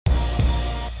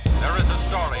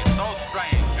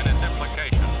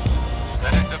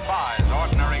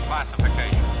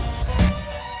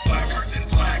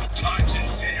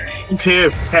care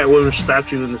if Cat Williams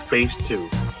slapped you in the face too.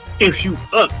 If you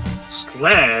up,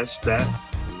 slash that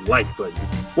like button.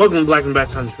 Welcome to Black and Back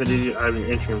Times Video. I'm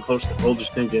your interim host, the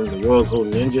oldest ninja in the world, Old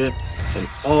Ninja. And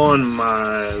on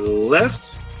my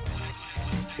left,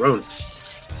 Ronus.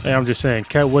 Hey, I'm just saying,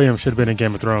 Cat Williams should have been in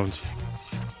Game of Thrones.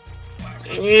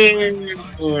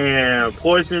 Yeah,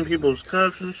 poisoning people's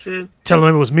cups and shit. Tell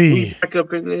him it was We me. back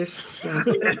up in this.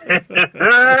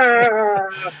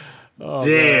 Oh,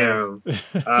 Damn.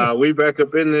 We back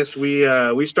up in this. We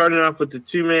started off with the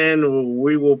two man.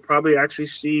 We will probably actually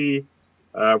see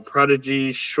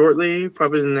Prodigy shortly,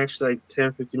 probably in the next like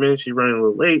 10, 15 minutes. He's running a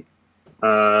little late.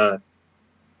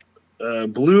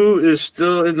 Blue is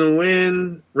still in the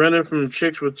wind, running from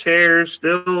chicks with chairs.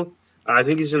 Still, I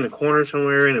think he's in the corner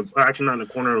somewhere. Actually, not in the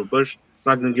corner of a bush.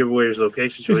 I'm not going to give away his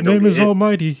location. So His name is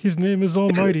Almighty. His name is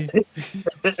Almighty.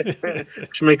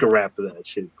 Should make a rap of that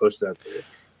shit. Post it out there.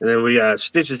 And then we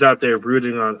Stitch is out there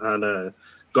brooding on a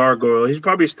gargoyle. He's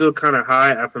probably still kind of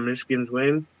high after Michigan's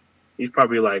win. He's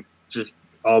probably like just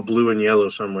all blue and yellow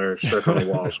somewhere, stuck on a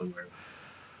wall somewhere.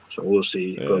 So we'll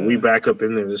see. Yeah. But we back up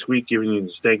in there this week, giving you the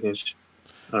statements.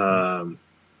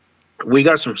 We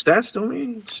got some stats, don't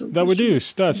we? That we do.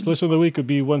 Stats. List of the week would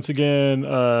be once again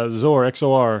Zor,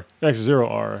 XOR,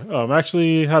 X0R.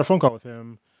 Actually had a phone call with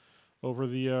him over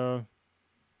the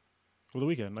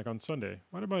weekend, like on Sunday.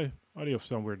 Why did my audio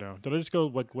sound weird now? Did I just go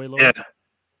like way lower?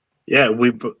 Yeah.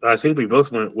 I think we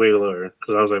both went way lower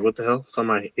because I was like, "What the hell?" So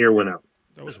my ear went out.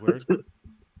 That was weird.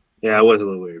 Yeah, it was a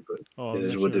little weird, but it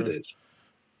is what it is.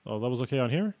 Oh, that was okay on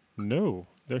here? No,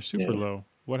 they're super low.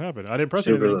 What happened? I didn't press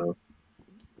anything. Low.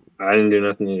 I didn't do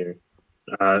nothing either.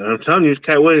 I'm telling you, it's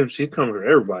Cat Williams. He comes for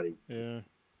everybody. Yeah,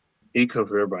 he comes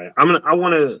for everybody. I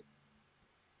want to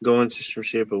go into some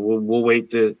shit, but we'll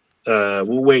wait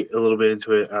we'll wait a little bit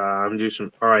into it. I'm gonna do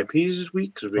some RIPS this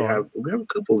week because we have a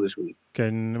couple this week. Okay,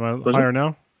 am I higher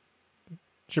now?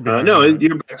 Should be. No,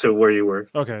 you're back to where you were.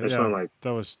 Okay,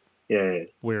 that was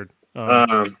weird.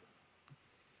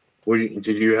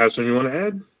 Did you have something you want to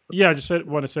add? Yeah, I just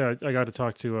want to say I got to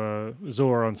talk to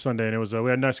Zor on Sunday, and we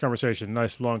had a nice conversation,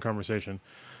 nice long conversation.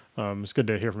 It's good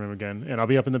to hear from him again, and I'll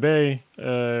be up in the Bay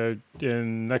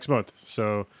in next month.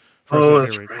 So,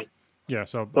 that's right. Yeah,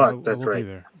 so I will be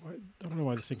there. I don't know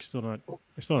why this thing's still not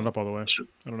up all the way.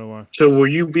 I don't know why. So, will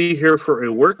you be here for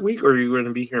a work week, or are you going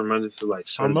to be here Monday to like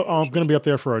Sunday? I'm going to be up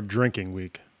there for a drinking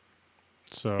week.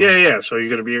 So yeah. So you're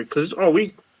going to be here because it's all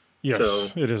week.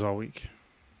 Yes, it is all week.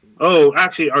 Oh,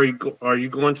 actually, are you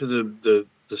going to the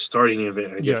starting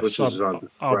event? I guess, yes, which is on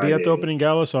I'll be at the opening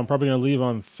gala, so I'm probably going to leave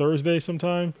on Thursday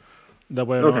sometime. That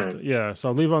way, so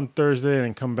I'll leave on Thursday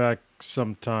and come back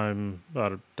sometime.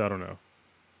 I don't know.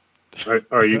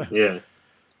 Are you? Yeah.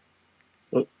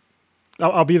 Well,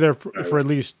 I'll be there for at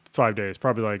least 5 days,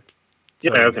 probably like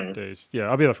 7 days. Yeah,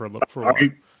 I'll be there for a while.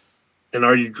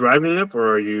 Are you driving up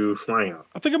or are you flying out?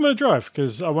 I think I'm going to drive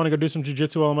because I want to go do some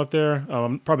jiu-jitsu while I'm up there.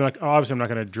 Obviously I'm not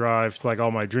going to drive to like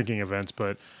all my drinking events,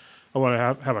 but I want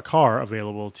to have a car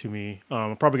available to me.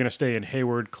 I'm probably going to stay in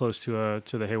Hayward, close to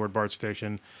the Hayward BART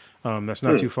station. That's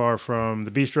not too far from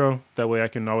the bistro. That way I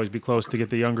can always be close to get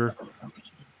the younger.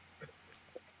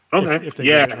 Okay.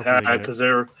 Because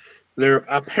they're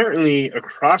apparently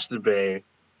across the bay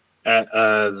at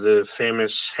the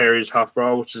famous Harry's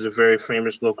Hofbrau, which is a very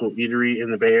famous local eatery in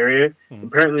the Bay Area. Mm-hmm.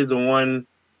 Apparently, the one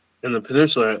in the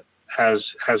peninsula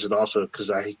has it also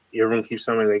because everyone keeps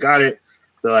telling me they got it.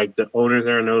 They're like the owner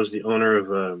there knows the owner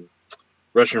of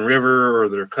Russian River or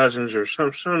their cousins or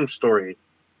some story.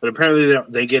 But apparently,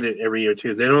 they get it every year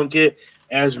too. They don't get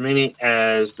as many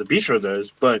as the bistro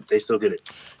does, but they still get it.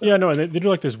 So. Yeah, no, and they do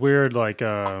like this weird like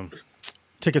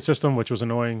ticket system, which was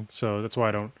annoying. So that's why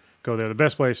I don't go there. The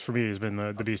best place for me has been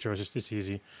the bistro. It's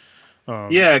easy.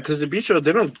 Because the bistro,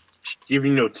 they don't give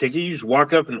you no ticket. You just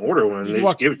walk up and order one. They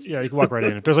just give it to you. Yeah, you can walk right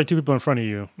in. If there's like two people in front of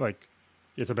you, like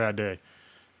it's a bad day.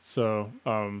 So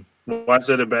why is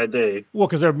that a bad day? Well,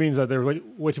 because that means that there are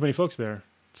way too many folks there.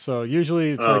 So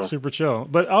usually it's like super chill.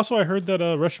 But also I heard that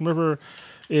Russian River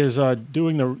is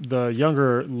doing the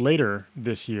younger later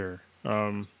this year.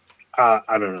 I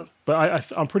don't know. But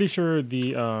I'm pretty sure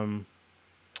the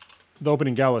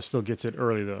opening gala still gets it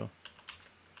early, though.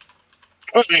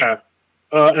 Oh, yeah.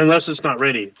 Unless it's not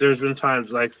ready. There's been times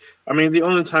the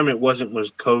only time it wasn't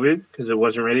was COVID because it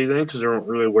wasn't ready then because they weren't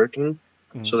really working.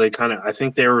 Mm-hmm. So they I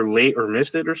think they were late or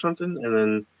missed it or something. And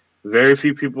then very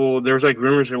few people, there was like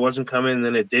rumors it wasn't coming. And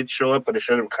then it did show up, but it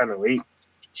showed up kind of late.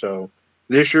 So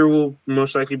this year will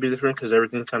most likely be different because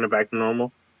everything's kind of back to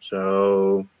normal.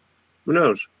 So who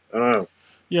knows? I don't know.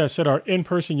 Yeah, I said our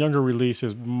in-person younger release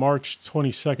is March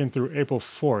 22nd through April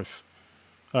 4th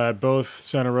at both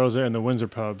Santa Rosa and the Windsor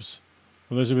pubs.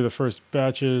 Well, those will be the first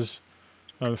batches.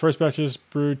 The first batches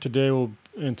brewed today will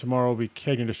and tomorrow will be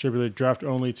kegged and distributed draft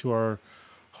only to our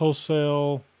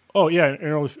wholesale. Oh yeah,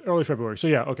 in early February. So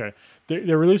yeah, okay.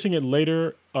 They're releasing it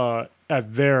later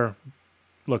at their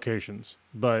locations,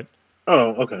 but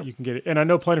Oh, okay. you can get it. And I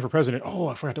know Planning for President. Oh,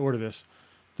 I forgot to order this.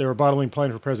 They were bottling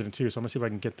Planning for President too, so I'm gonna see if I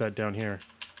can get that down here.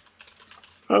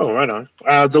 Oh, right on.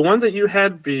 The one that you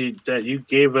had that you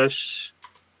gave us,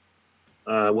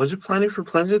 was it Planning for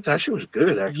Planet? That shit was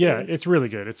good, Yeah, actually. it's really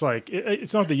good. It's like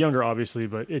it's not the younger, obviously,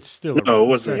 but it's still No, it a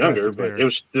wasn't younger, fantastic but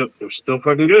beer. it was still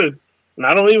fucking good. And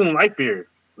I don't even like beer.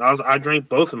 I drank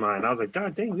both of mine. I was like,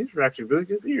 God dang, these are actually really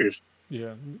good beers.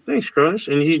 Yeah. Thanks, Cronus.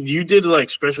 And you did like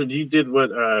special. You did what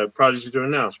Prodigy's doing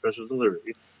now, special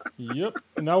delivery. Yep.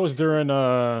 And that was during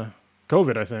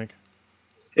COVID, I think.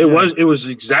 It Yeah. was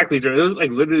exactly during. It was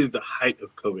like literally the height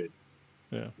of COVID.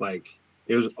 Yeah. Like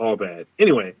it was all bad.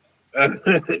 Anyway,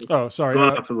 Oh, sorry.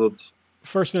 going off a little.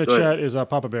 First in the Go ahead. chat is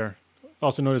Papa Bear,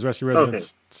 also known as Rescue Okay.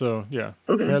 Residents. So yeah.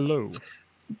 Okay. Hello.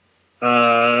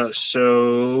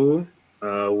 So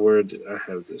where did I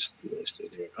have this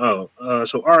listed here? Oh,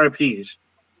 so RIPS.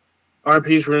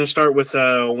 RIPS. We're gonna start with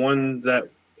one that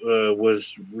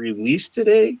was released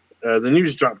today. The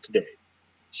news dropped today.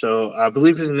 So I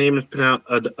believe his name is pronounced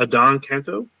Adon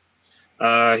Canto.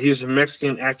 He was a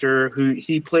Mexican actor who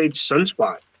he played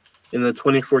Sunspot in the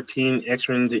 2014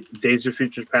 X-Men Days of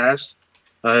Future Past.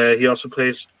 He also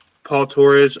plays Paul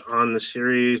Torres on the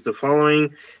series The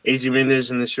Following, A.G.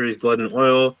 Mendez in the series Blood and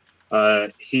Oil.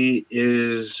 He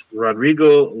is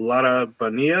Rodrigo Lara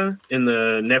Bonilla in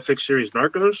the Netflix series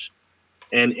Narcos,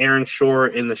 and Aaron Shore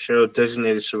in the show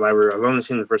Designated Survivor. I've only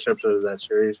seen the first episode of that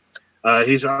series.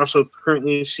 He's also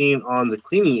currently seen on the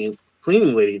Cleaning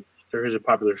Lady. There is a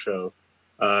popular show.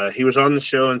 He was on the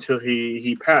show until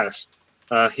he passed.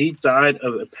 He died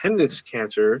of appendix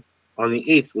cancer on the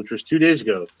 8th, which was 2 days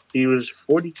ago. He was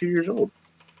 42 years old.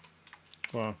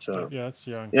 Wow. So, Yeah, that's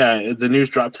young. yeah, the news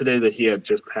dropped today that he had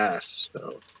just passed.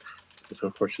 So, it's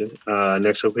unfortunate.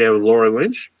 Next up, we have Laura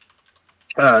Lynch.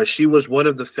 She was one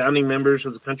of the founding members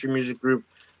of the country music group,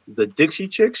 the Dixie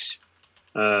Chicks.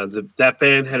 That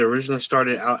band had originally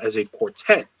started out as a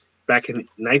quartet back in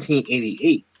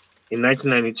 1988. In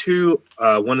 1992,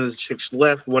 one of the chicks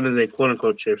left, one of the quote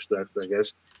unquote chicks left, I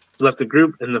guess, left the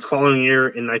group. And the following year,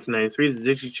 in 1993, the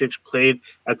Dixie Chicks played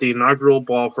at the inaugural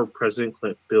ball for President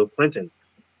Bill Clinton.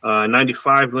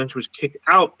 95, Lynch was kicked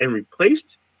out and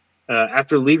replaced.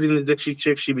 After leaving the Dixie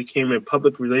Chicks, she became a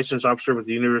public relations officer with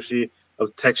the University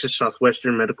of Texas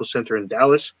Southwestern Medical Center in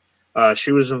Dallas.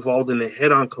 She was involved in a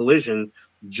head-on collision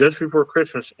just before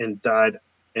Christmas and died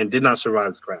and did not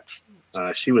survive the crash.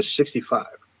 She was 65.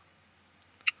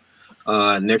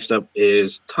 Next up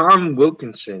is Tom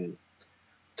Wilkinson.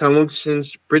 Tom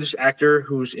Wilkinson's British actor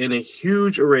who's in a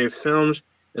huge array of films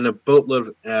and a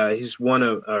boatload of, he's one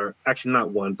of, or actually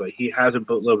not one, but he has a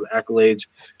boatload of accolades.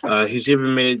 He's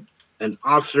even made an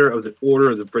officer of the Order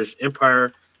of the British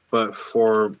Empire. But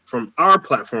from our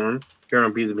platform here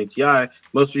on Be the BTI,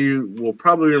 most of you will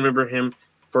probably remember him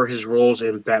for his roles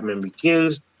in Batman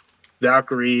Begins,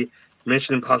 Valkyrie,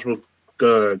 Mission Impossible,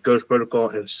 Ghost Protocol,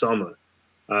 and Selma.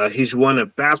 He's won a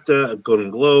BAFTA, a Golden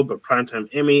Globe, a Primetime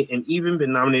Emmy, and even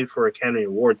been nominated for an Academy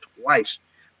Award twice,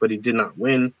 but he did not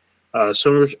win.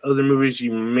 Some of his other movies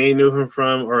you may know him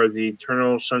from are The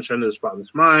Eternal Sunshine of the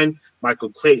Spotless Mind, Michael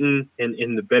Clayton, and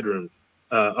In the Bedroom.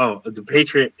 The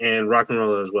Patriot and Rock and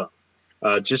Roll as well.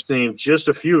 Just to name just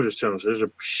a few of his films. There's a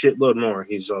shitload more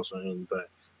he's also in, but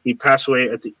he passed away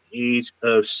at the age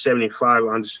of 75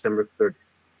 on December 30th.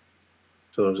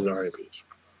 So those are the RIPs.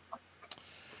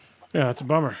 Yeah, that's a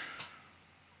bummer.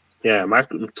 Yeah,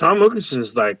 Tom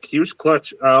Wilkinson's like he was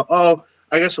clutch. I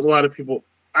guess a lot of people.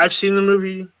 I've seen the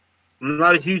movie. I'm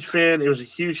not a huge fan. It was a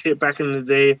huge hit back in the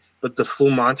day, but the Full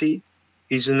Monty,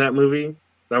 he's in that movie.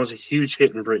 That was a huge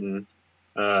hit in Britain.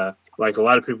 Like a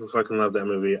lot of people fucking love that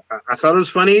movie. I thought it was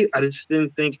funny. I just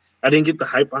didn't think I didn't get the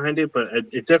hype behind it, but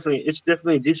it's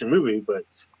definitely a decent movie. But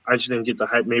I just didn't get the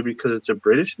hype, maybe because it's a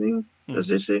British thing, Hmm. as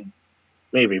they say.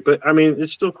 Maybe, but I mean,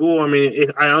 it's still cool. I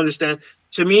mean, I understand.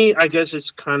 To me, I guess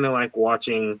it's kind of like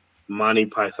watching Monty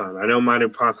Python. I know Monty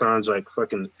Python's like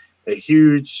fucking a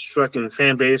huge fucking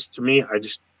fan base. To me,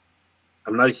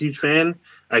 I'm not a huge fan.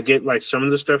 I get like some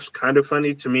of the stuff's kind of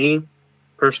funny to me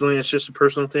personally. It's just a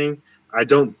personal thing. I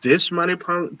don't diss Monty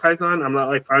Python. I'm not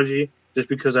like Prodigy just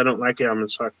because I don't like it. I'm gonna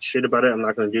talk shit about it. I'm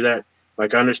not gonna do that.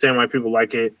 Like I understand why people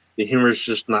like it. The humor is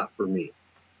just not for me.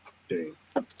 Dang.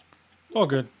 All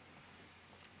good.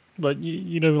 But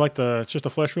you know, like it's just a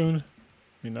flesh wound.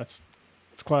 I mean, that's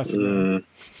It's classic, man.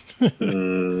 Mm,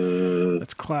 mm,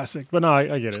 That's classic. But no,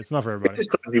 I get it. It's not for everybody. it's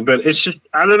funny, but it's just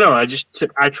I don't know. I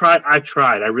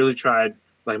really tried.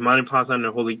 Like Monty Python and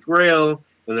the Holy Grail,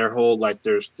 and their whole like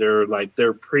their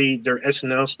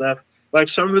SNL stuff. Like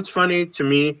some of it's funny to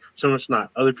me, some of it's not.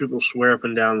 Other people swear up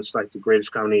and down it's like the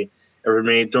greatest comedy ever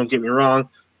made. Don't get me wrong.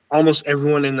 Almost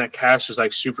everyone in that cast is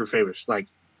like super famous. Like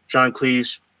John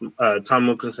Cleese, Tom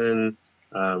Wilkinson.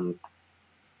 Um,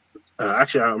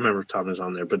 actually, I don't remember if Tom is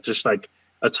on there, but just like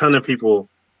a ton of people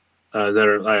that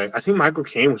are like I think Michael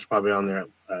Caine was probably on there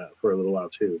for a little while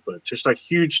too, but just like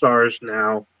huge stars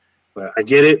now. But I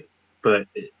get it, but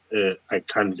I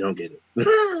kind of don't get it.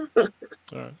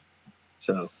 All right.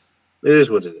 So it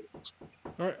is what it is.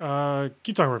 All right.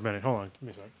 Keep talking for a minute. Hold on. Give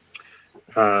me a sec.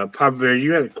 Papa Bear,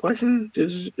 you had a question?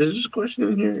 Is this a question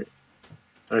in here?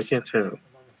 I can't tell.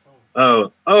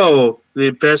 Oh,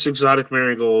 the best exotic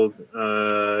marigold.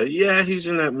 Yeah, he's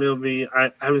in that movie.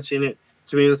 I haven't seen it.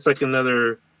 To me, it's like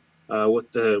another.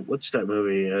 What's that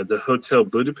movie? The Hotel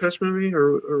Budapest movie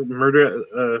or Murder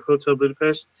at Hotel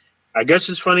Budapest. I guess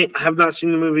it's funny. I have not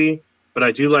seen the movie, but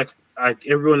I do like.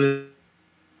 Everyone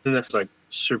in that's like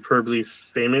superbly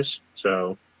famous.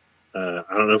 So I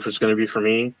don't know if it's going to be for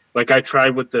me. Like I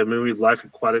tried with the movie Life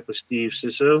Aquatic with Steve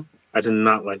Sisso. I did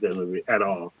not like that movie at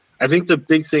all. I think the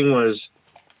big thing was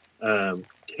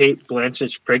Kate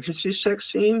Blanchett's pregnancy sex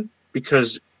scene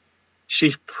because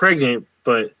she's pregnant,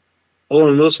 but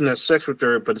Owen Wilson has sex with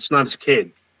her, but it's not his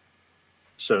kid.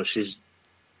 So she's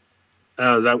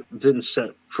that didn't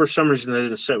set for some reason that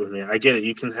didn't set with me. I get it.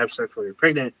 You can have sex when you're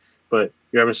pregnant, but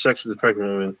you're having sex with a pregnant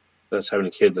woman that's having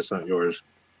a kid that's not yours.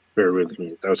 Very weird to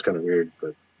me. That was kind of weird,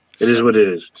 but it is what it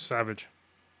is. Savage.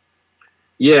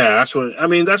 Yeah, that's what I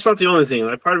mean. That's not the only thing.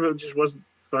 Like part of it just wasn't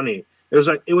funny. It was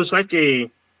like a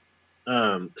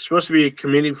supposed to be a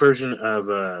comedic version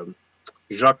of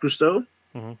Jacques Cousteau,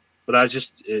 Mm-hmm. but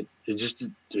it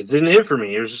didn't hit for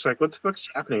me. It was just like what the fuck is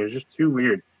happening? It was just too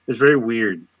weird. It was very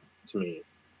weird to me.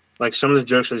 Like some of the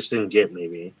jokes I just didn't get.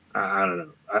 Maybe I don't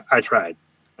know. I tried.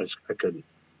 I couldn't.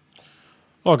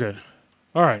 All good.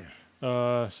 All right.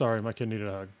 Sorry, my kid needed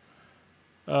a hug.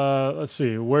 Let's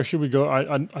see. Where should we go?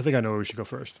 I think I know where we should go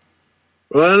first.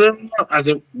 Well, no, I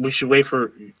think we should wait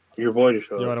for your boy to You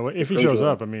show up. want to wait? If he shows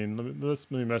up, I mean, let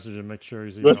me message him, make sure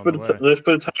he's even Let's on the put way. let's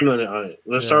put a time limit on it.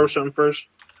 Let's start Yeah. with something first.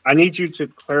 I need you to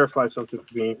clarify something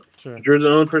for me. Sure. You're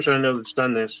the only person I know that's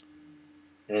done this,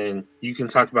 and you can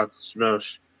talk about this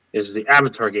most. Is the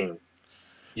Avatar game?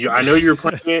 I know you're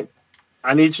playing it.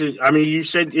 I need to. I mean, you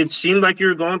said it seemed like you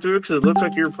were going through it because it looks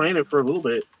like you were playing it for a little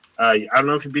bit. I don't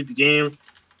know if you beat the game.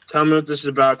 Tell me what this is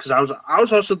about because I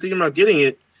was also thinking about getting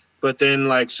it, but then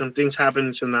like some things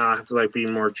happened, so now I have to like be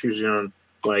more choosy on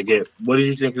what I get. What did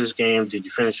you think of this game? Did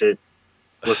you finish it?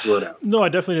 What's the loadout? No, I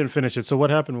definitely didn't finish it. So what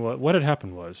had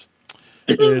happened was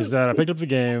is that I picked up the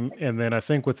game, and then I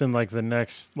think within like the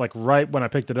next, like right when I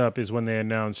picked it up is when they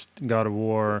announced God of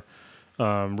War,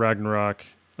 Ragnarok.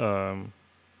 Um,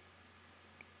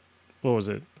 what was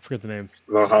it? I forget the name.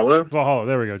 Valhalla. Valhalla.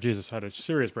 There we go. Jesus, I had a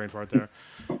serious brain fart there.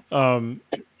 Um,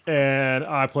 and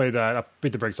I played that. I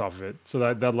beat the brakes off of it.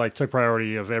 So that like took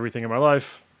priority of everything in my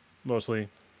life, mostly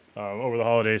over the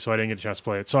holidays. So I didn't get a chance to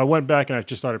play it. So I went back and I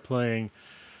just started playing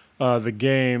the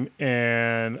game,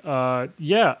 and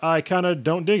yeah, I kind of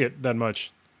don't dig it that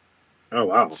much. Oh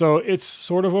wow. So it's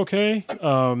sort of okay.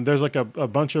 There's like a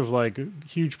bunch of like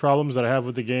huge problems that I have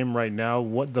with the game right now.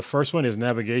 What the first one is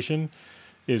navigation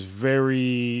is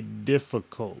very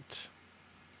difficult.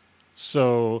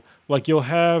 So like you'll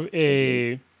have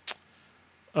a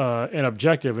an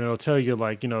objective and it'll tell you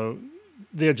like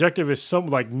the objective is some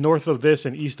like north of this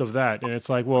and east of that, and it's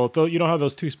like well you don't have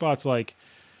those two spots like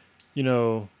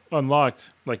unlocked,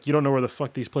 like you don't know where the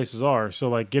fuck these places are. So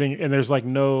like getting and there's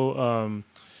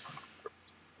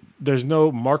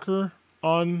no marker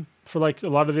on for like a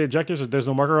lot of the objectives. There's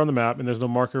no marker on the map, and there's no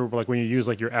marker like when you use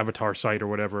like your avatar site or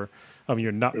whatever.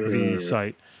 You're not the Mm.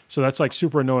 site, so that's like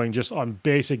super annoying just on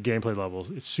basic gameplay levels.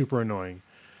 It's super annoying.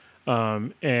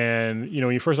 And when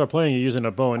you first start playing, you're using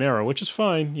a bow and arrow, which is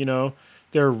fine.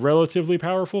 They're relatively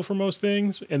powerful for most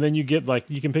things, and then you get like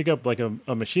you can pick up like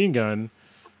a machine gun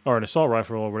or an assault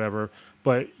rifle or whatever,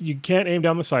 but you can't aim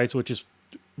down the sights, which is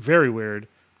very weird.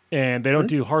 And they don't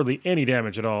do hardly any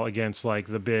damage at all against like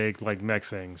the big like mech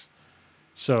things.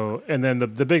 So, and then the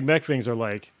big mech things are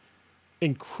like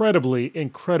incredibly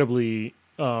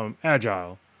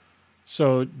agile.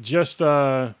 So just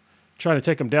trying to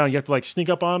take them down, you have to like sneak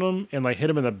up on them and like hit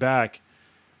them in the back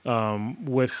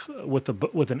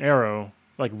with an arrow,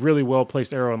 like really well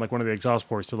placed arrow in like one of the exhaust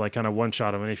ports to like kind of one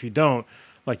shot them. And if you don't,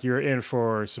 like you're in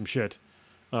for some shit.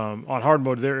 On hard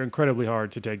mode, they're incredibly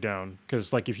hard to take down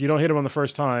because like if you don't hit them on the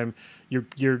first time, you're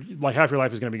like half your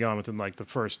life is gonna be gone within like the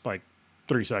first like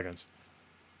 3 seconds.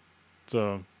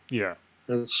 So yeah,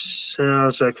 That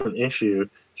sounds like an issue,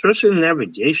 especially in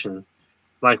navigation.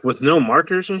 Like with no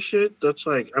markers and shit. That's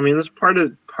like, I mean, that's part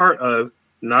of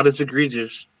not as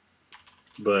egregious,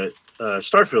 but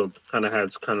Starfield kind of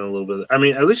has kind of a little bit. I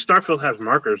mean, at least Starfield has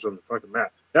markers on the fucking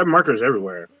map. They have markers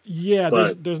everywhere, yeah. There's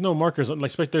but there's no markers on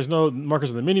like there's no markers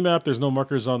on the mini map. There's no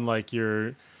markers on like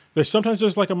your. There's sometimes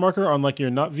there's like a marker on like your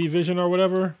not V vision or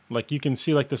whatever. Like you can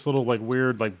see like this little like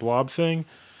weird like blob thing,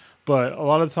 but a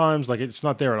lot of times like it's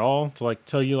not there at all to like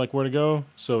tell you like where to go.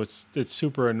 So it's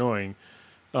super annoying.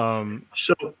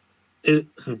 so it,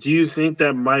 do you think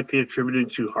that might be attributed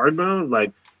to hard mode?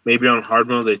 Like maybe on hard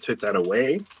mode they took that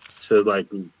away to like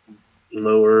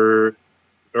lower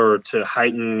or to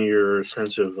heighten your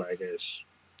sense of, I guess.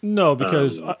 No,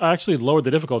 because Um, I actually lowered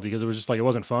the difficulty because it was just like it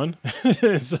wasn't fun.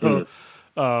 So,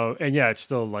 mm. and yeah, it's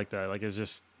still like that. Like it's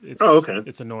just Oh, it's okay.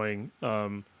 it's annoying.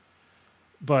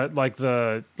 But like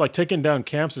the like taking down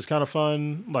camps is kind of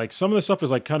fun. Like some of the stuff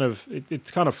is like kind of it's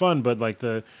kind of fun, but like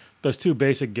the those two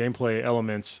basic gameplay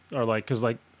elements are like because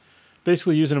like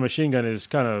basically using a machine gun is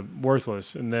kind of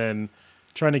worthless, and then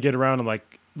trying to get around and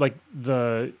like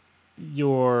the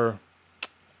your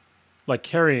like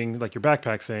carrying like your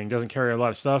backpack thing doesn't carry a lot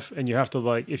of stuff, and you have to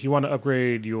like if you want to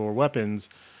upgrade your weapons,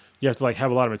 you have to like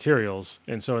have a lot of materials.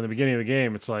 And so in the beginning of the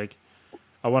game, it's like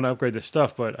I want to upgrade this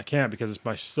stuff, but I can't because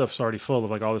my stuff's already full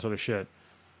of like all this other shit.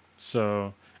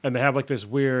 So and they have like this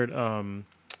weird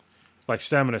like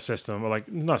stamina system, or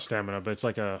like not stamina, but it's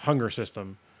like a hunger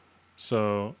system.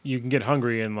 So you can get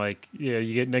hungry and like yeah,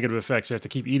 you get negative effects. You have to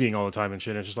keep eating all the time and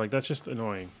shit. It's just like that's just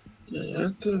annoying. Yeah,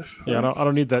 that's a, Yeah, I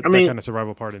don't need I that mean, kind of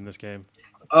survival part in this game.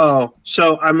 oh,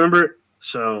 so I remember.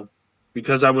 So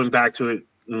because I went back to it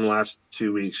in the last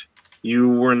 2 weeks, you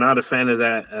were not a fan of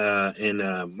that in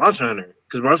Monster Hunter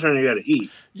because Monster Hunter you got to eat,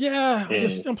 Yeah,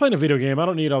 and I'm playing a video game. I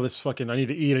don't need all this fucking. I need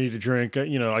to eat. I need to drink.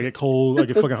 You know, I get cold. I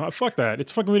get fucking hot. Fuck that.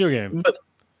 It's a fucking video game. but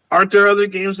aren't there other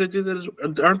games that do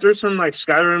that? Aren't there some like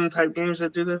Skyrim type games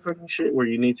that do that fucking shit where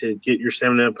you need to get your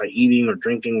stamina up by eating or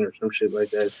drinking or some shit like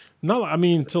that? Not, I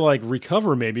mean, to like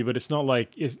recover maybe, but it's not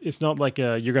like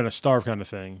you're gonna starve kind of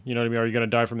thing. You know what I mean? Or you're gonna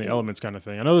die from the elements kind of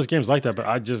thing. I know there's games like that, but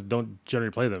I just don't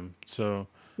generally play them. So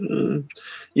Mm.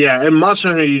 Yeah, in Monster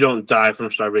Hunter you don't die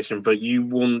from starvation, but you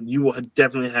will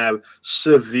definitely have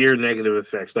severe negative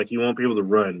effects. Like you won't be able to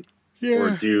run or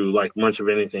yeah, do like much of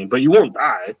anything, but you won't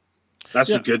die. That's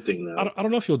a yeah. good thing, though. I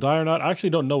don't know if you'll die or not. I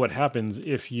actually don't know what happens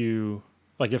if you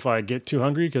like if I get too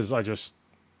hungry because I just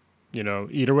eat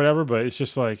or whatever. But it's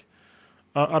just like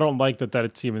I don't like that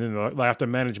it's even in there. Like, I have to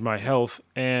manage my health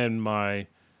and my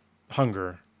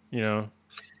hunger. You know,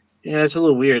 Yeah, it's a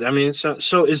little weird. I mean, so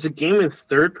is the game in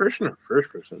third person or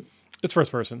first person? it's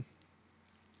first person.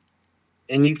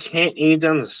 And you can't aim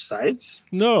down the sights?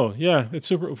 No, yeah, it's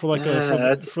super for like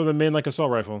a Yeah, for the main like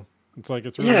assault rifle. It's like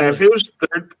it's really yeah. If good.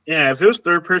 it was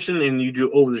third person and you do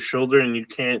over the shoulder and you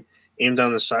can't aim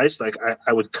down the sights, like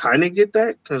I would kind of get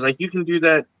that because like you can do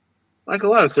that. Like a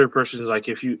lot of third persons, like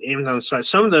if you aim down the sights,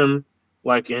 some of them,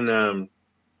 like in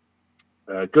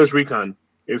Ghost Recon,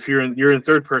 if you're in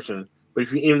third person, but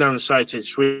if you aim down the sights, it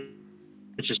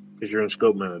switches because you're in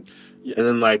scope mode. Yeah. And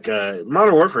then like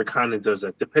Modern Warfare kind of does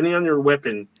that. Depending on your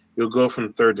weapon, you'll go from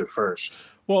third to first.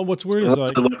 Well, what's weird And is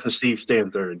let the like weapon stay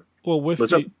in third. well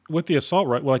What's up? with the assault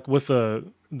right like with the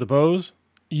bows,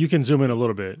 you can zoom in a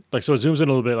little bit. Like so, it zooms in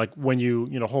a little bit like when you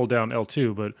hold down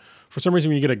L2. But for some reason,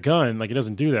 when you get a gun, like it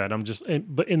doesn't do that.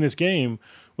 But in this game,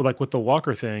 with the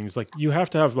walker things, like you have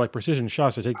to have like precision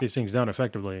shots to take these things down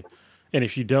effectively. And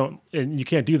if you don't, and you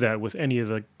can't do that with any of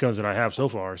the guns that I have so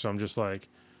far. So I'm just like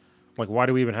why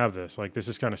do we even have this? Like this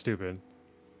is kind of stupid.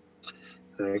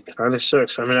 It kind of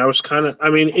sucks. I mean, I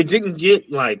mean, it didn't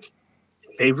get like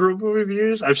favorable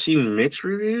reviews. I've seen mixed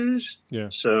reviews. Yeah.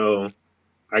 So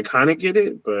I kind of get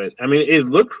it. But I mean, it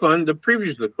looked fun. The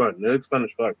previews looked fun. It looked fun as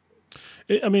fuck.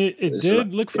 I mean, it It's like,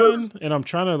 did look fun, and I'm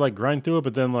trying to like grind through it,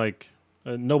 but then like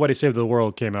Nobody Saved the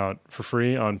World came out for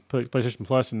free on PlayStation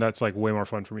Plus, and that's like way more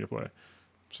fun for me to play.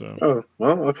 So oh,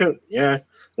 well, okay. Yeah.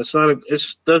 It's not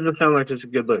it doesn't sound like it's a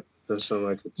good look. Doesn't sound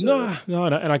like it's no, no,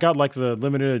 and I got like the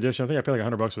limited edition. I think I paid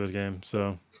like $100 for this game.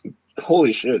 So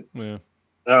holy shit. yeah,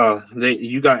 Oh,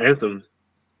 you got Anthem.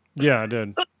 yeah, I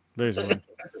did basically.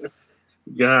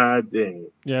 God dang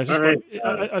it. Yeah, it's All just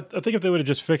right. like I think if they would have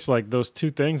just fixed like those two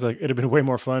things, like it'd have been way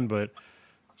more fun. But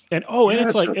and Yeah, it's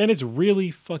it's like and it's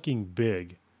really fucking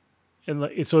big, and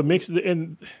like so it makes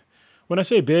and when I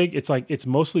say big, it's like it's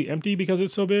mostly empty because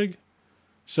it's so big.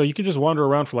 So you can just wander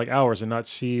around for like hours and not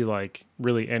see like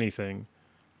really anything.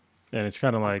 and it's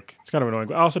kind of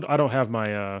annoying. Also, I don't have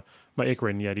my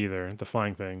Ikrin yet either, the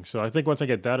flying thing. So I think once I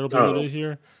get that, it'll be a little Oh,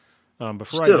 easier. But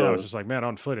for right now, it's still. just like, man,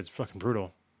 on foot, it's fucking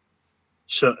brutal.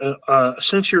 So,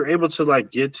 since you're able to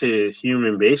like get to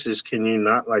human bases, can you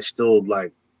not like still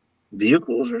like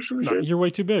vehicles or some No, shit? you're way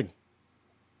too big.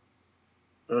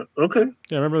 Okay.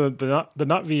 Yeah, remember the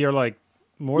not V are like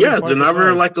more than Yeah, they're twice the not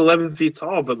very size. like 11 feet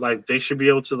tall, but like they should be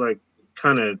able to like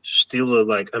kind of steal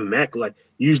a mech, like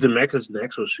use the mech as an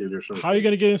exosuit or How are you something.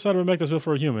 gonna get inside of a mech that's built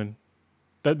for a human?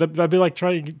 That'd be like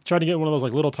trying to get one of those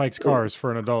like little Tykes cars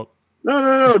for an adult.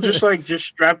 No. Just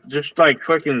strap, just like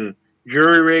fucking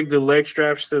jury rig the leg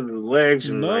straps to the legs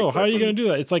and like No, how are you gonna fucking. do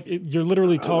that? It's like you're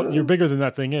literally I don't tall. You're know. bigger than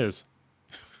that thing is.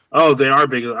 Oh, they are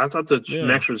big. I thought the Yeah,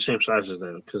 mechs were the same size as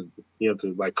them because you have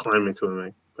to like climb into a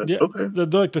mech. But yeah. okay. They're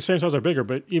like the same size or bigger,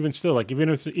 but even still, like even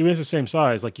if it's the same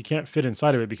size, like you can't fit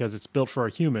inside of it because it's built for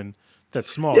a human that's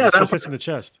small. Yeah, It still that fits in part. the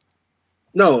chest.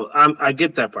 No, I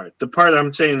get that part. The part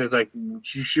I'm saying is like you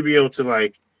should be able to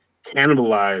like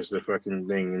cannibalize the fucking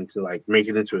thing into like make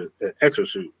it into an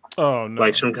exosuit, Oh like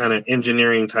no, some kind of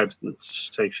engineering type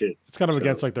shit. it's kind of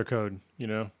against So, like their code, you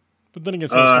know. But then again,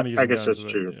 so it's kind of I using guess guns, that's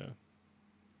but true. yeah,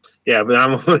 Yeah, but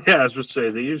I'm yeah, I was supposed to say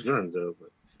they use guns though,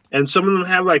 and some of them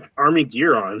have like army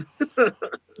gear on. At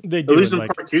they do, least and in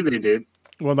like part two, they did.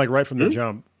 well, like right from the Hmm?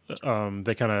 jump,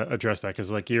 they kind of address that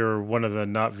because like you're one of the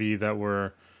not V that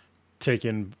were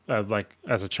taken like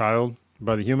as a child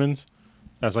by the humans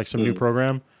as like some new Hmm.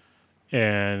 program,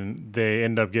 and they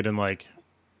end up getting like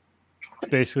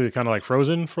basically kind of like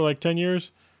frozen for like 10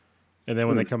 years, and then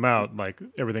when they Hmm. come out, like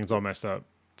everything's all messed up.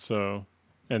 So,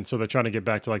 and so they're trying to get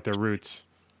back to like their roots.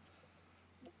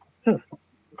 Huh.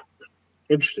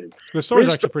 Interesting. The I mean, story's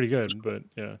actually pretty good, but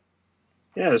yeah,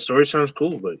 yeah, the story sounds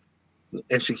cool, but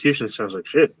execution sounds like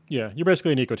shit. yeah, you're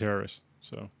basically an eco terrorist.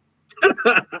 So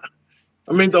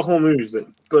I mean, the whole movies that,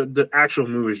 but the actual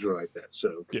movies were like that,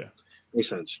 so yeah, makes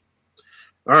sense.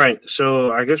 All right,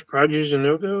 so I guess Prodigy's a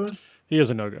no go. he is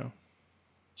a no go.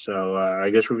 So I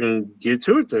guess we can get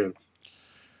to it then.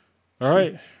 All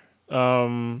right.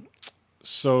 Um,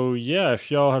 so yeah,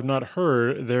 if y'all have not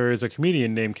heard, there is a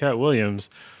comedian named Cat Williams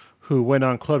who went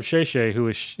on Club Shay Shay, who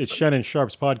is it's Shannon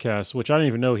Sharp's podcast, which I didn't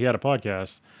even know he had a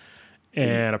podcast.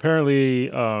 And apparently,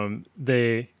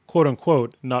 they quote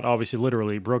unquote, not obviously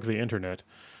literally, broke the internet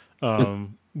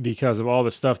because of all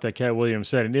the stuff that Cat Williams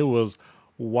said, and it was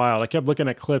wild. I kept looking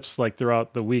at clips like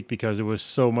throughout the week because it was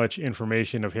so much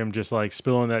information of him just like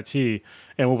spilling that tea.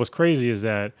 And what was crazy is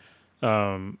that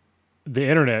the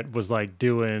internet was like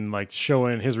doing like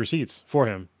showing his receipts for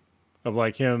him of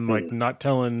like him like not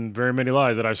telling very many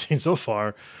lies that I've seen so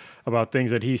far about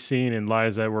things that he's seen and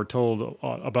lies that were told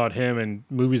about him and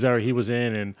movies that he was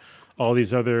in and all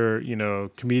these other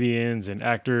comedians and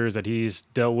actors that he's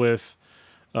dealt with.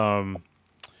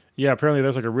 Yeah, apparently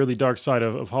there's like a really dark side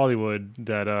of Hollywood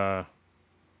that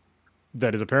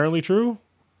is apparently true.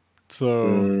 So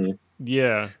Mm.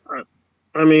 yeah,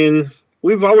 I mean,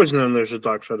 we've always known there's a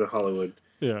dark side of Hollywood.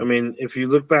 I yeah, mean, if you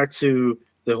look back to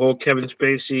the whole Kevin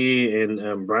Spacey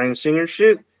and Bryan Singer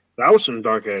shit, that was some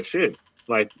dark ass shit.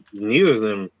 Like neither of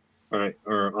them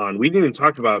are on. We didn't even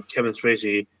talk about Kevin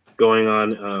Spacey going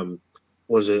on.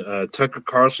 Was it Tucker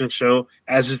Carlson show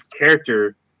as his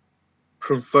character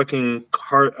from fucking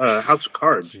House of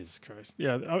Cards? Jesus Christ.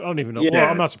 Yeah, I don't even know. Well, I'm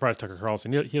Yeah, not surprised Tucker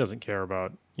Carlson. He doesn't care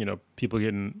about people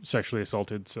getting sexually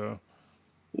assaulted. So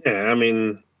yeah. I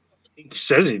mean, he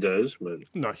says he does, but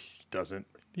no, he doesn't.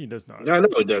 He does not. I know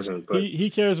he doesn't. But He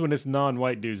cares when it's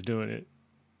non-white dudes doing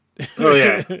oh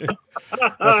yeah, it.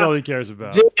 That's all he cares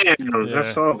about. damn,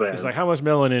 that's Yeah, all he's bad. like, how much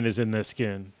melanin is in this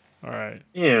skin? All right.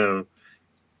 Yeah.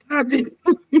 God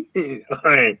damn. All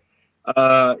right.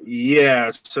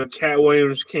 Yeah. So Cat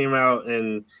Williams came out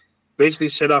and basically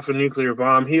set off a nuclear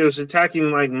bomb. He was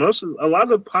attacking like a lot of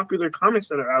the popular comics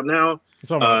that are out now. It's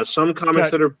talking about Some comics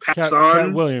Cat that are passed Cat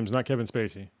on. Williams, not Kevin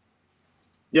Spacey.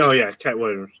 Oh yeah, Cat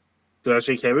Williams. Did I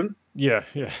say Kevin? Yeah,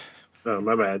 yeah. Oh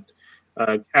my bad.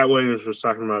 Cat Williams was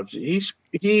talking about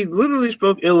he literally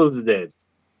spoke ill of the dead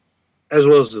as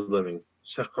well as the living.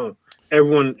 So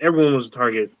everyone was a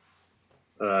target.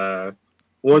 Uh,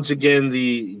 Once again,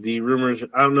 the rumors.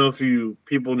 I don't know if you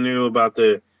people knew about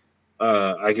the.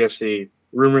 I guess the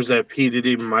rumors that P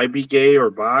Diddy might be gay or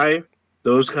bi.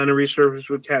 Those kind of resurfaced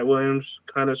with Cat Williams,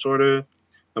 kind of sort of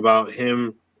about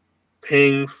him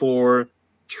paying for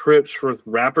trips for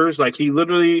rappers. Like he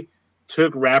literally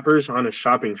took rappers on a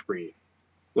shopping spree.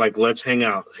 Like let's hang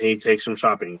out. He takes them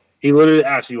shopping. He literally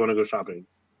asked, "You want to go shopping?"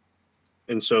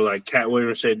 And so like Cat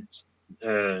Williams said,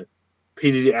 uh,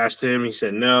 P Diddy asked him. He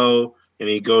said no, and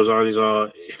he goes on. He's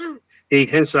all he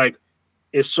hints like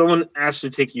if someone asks to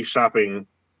take you shopping,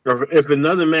 Or if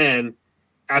another man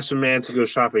asks a man to go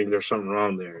shopping, there's something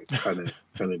wrong there, kind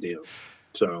of deal.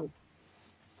 So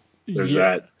there's Yeah,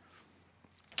 that.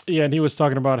 yeah, and he was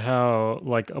talking about how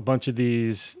like a bunch of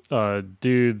these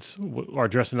dudes are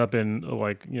dressing up in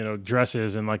like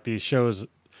dresses and like these shows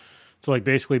to like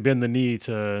basically bend the knee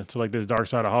to like this dark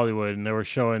side of Hollywood, and they were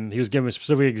showing he was giving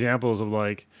specific examples of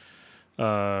like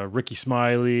Ricky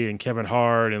Smiley and Kevin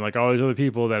Hart and like all these other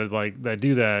people that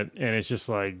do that, and it's just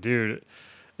like, dude,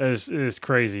 it's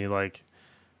crazy. Like,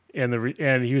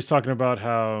 and he was talking about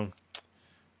how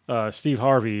Steve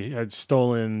Harvey had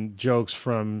stolen jokes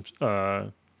from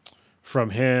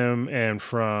him and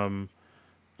from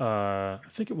I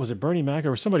think it was Bernie Mac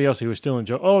or somebody else who was stealing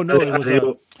jokes. Oh no, it was I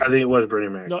think it was Bernie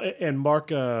Mac. no, and Mark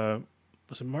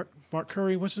was it Mark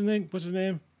Curry? What's his name? What's his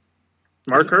name? Is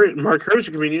Mark it? Curry. Mark Curry's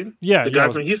a comedian. Yeah, The yeah,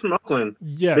 guy from he's from Oakland.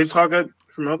 Big yes. tall guy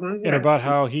from Oakland. And Yeah. about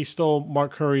how he stole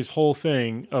Mark Curry's whole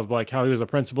thing of like how he was a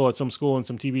principal at some school in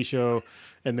some TV show,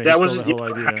 and then he That stole was that whole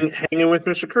idea. hanging with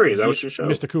Mr. Curry. That Yeah, was your show.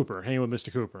 Mr. Cooper, hanging with Mr.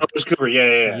 Oh, Cooper. Mr. Cooper. Yeah,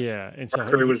 yeah, yeah. Yeah, and Mark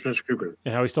so Curry was Mr. Cooper.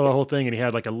 and how he stole the whole thing, and he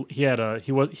had like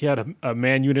a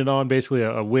man unit on, basically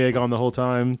a wig on the whole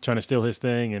time, trying to steal his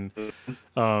thing,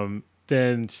 and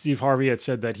then Steve Harvey had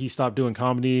said that he stopped doing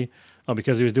comedy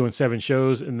because he was doing 7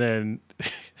 shows, and then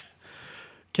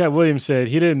Cat Williams said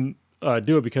he didn't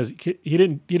do it because he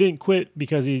didn't quit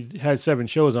because he had 7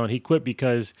 shows on. He quit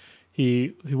because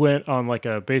he went on like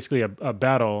basically a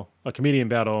battle, a comedian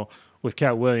battle with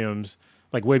Cat Williams,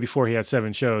 like way before he had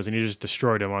 7 shows, and he just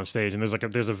destroyed him on stage. And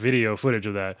there's a video footage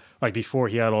of that, like before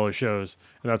he had all his shows,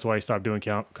 and that's why he stopped doing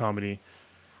comedy.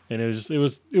 And it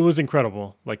was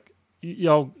incredible. Like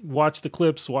y'all watch the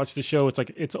clips, watch the show.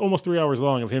 It's almost 3 hours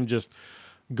long of him just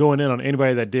going in on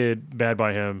anybody that did bad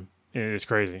by him. And it's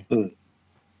crazy. Mm.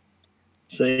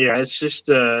 So yeah, it's just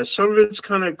some of it's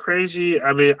kind of crazy.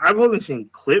 I mean, I've only seen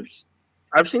clips.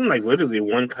 I've seen like literally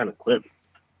one kind of clip,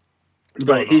 Oh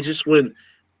but he no. just went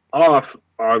off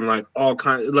on like all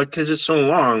kind like because it's so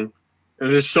long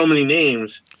and there's so many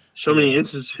names, so many Yeah.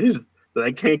 instances that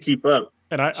I can't keep up.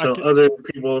 And I So could, other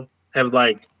people have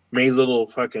like made little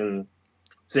fucking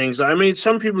things. I mean,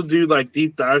 some people do like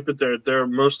deep dives, but they're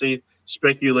mostly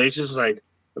speculations. Like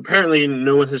apparently,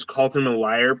 no one has called him a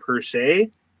liar per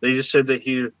se. They just said that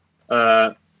he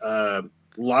uh, uh,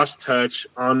 lost touch,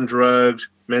 on drugs,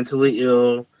 mentally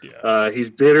ill. yeah.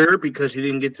 He's bitter because he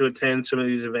didn't get to attend some of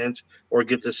these events or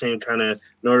get the same kind of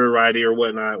notoriety or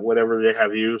whatnot, whatever they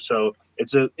have you. So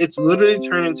it's literally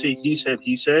turned into he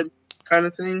said kind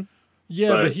of thing. Yeah,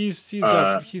 but But he's got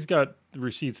uh, he's got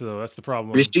receipts though. That's the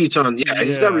problem. receipts on he's got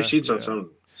Yeah, receipts on yeah. some. And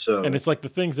So it's like the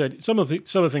things that some of the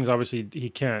things obviously he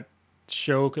can't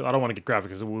show. 'Cause I don't want to get graphic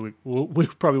because we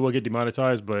probably will get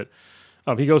demonetized. But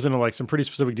he goes into like some pretty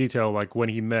specific detail, like when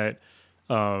he met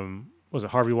was it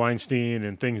Harvey Weinstein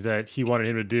and things that he wanted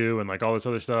him to do and like all this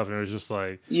other stuff. And it was just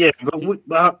like, yeah, but he,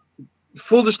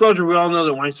 full disclosure, we all know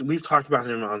that Weinstein. We've talked about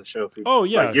him on the show oh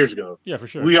like yeah, years ago. yeah, for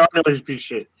sure. We all know he's a piece of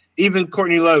shit. Even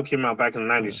Courtney Love came out back in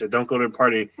the Yeah. '90s said, "Don't go to a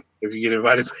party if you get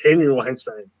invited by Henry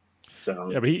Weinstein." Yeah,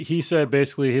 So but he said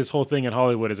basically his whole thing in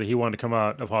Hollywood is that he wanted to come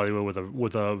out of Hollywood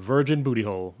with a virgin booty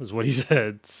hole is what he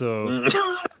said. So and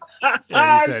he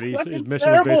it's said his fucking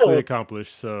mission was basically terrible.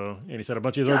 accomplished. So and he said a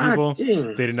bunch of his other God people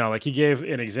damn. they did not like. He gave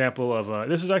an example of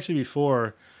this is actually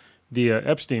before the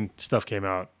Epstein stuff came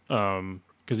out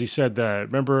because he said that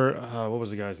remember what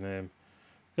was the guy's name?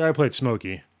 The guy who played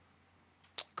Smokey,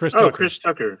 Chris Oh, Tucker. Chris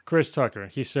Tucker. Chris Tucker.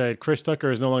 He said Chris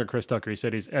Tucker is no longer Chris Tucker. He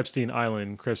said he's Epstein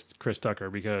Island Chris Tucker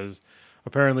because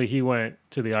apparently he went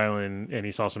to the island and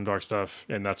he saw some dark stuff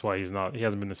and that's why he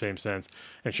hasn't been the same since.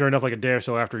 And sure enough, like a day or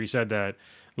so after he said that,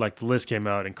 like the list came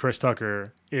out and Chris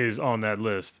Tucker is on that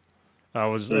list.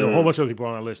 Was a whole Mm. bunch of other people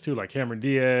on that list too, like Cameron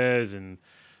Diaz and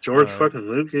George uh, fucking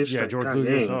Lucas. yeah, Like, George God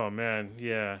Lucas. dang. Oh man,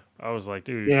 yeah. I was like,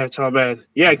 dude, Yeah, it's all bad.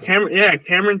 Yeah,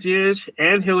 Cameron Diaz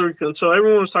and Hillary Clinton. So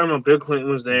everyone was talking about Bill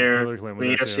Clinton was yeah, there. Hillary Clinton I was mean,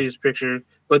 there you too. see his picture.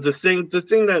 But the thing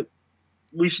that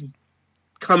we should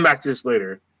come back to this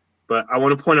later. But I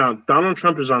want to point out Donald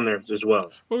Trump is on there as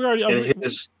well. Well, we already And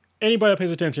his anybody that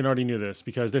pays attention already knew this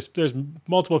because there's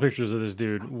multiple pictures of this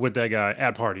dude with that guy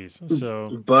at parties.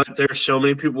 So but there's so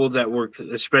many people that were,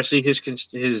 especially his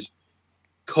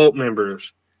cult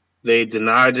members, they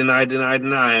deny,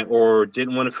 or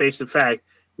didn't want to face the fact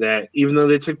that even though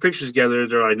they took pictures together,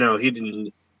 they're like, no, he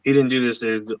didn't do this.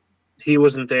 He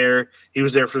wasn't there. He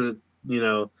was there for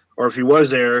the, or if he was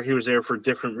there, he was there for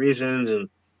different reasons. And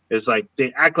it's like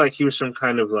they act like he was some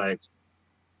kind of like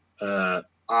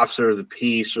officer of the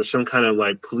peace or some kind of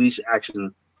like police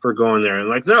action for going there. And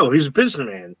like, no, he's a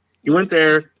businessman. He went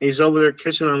there. He's over there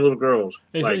kissing on little girls.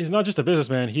 He's not just a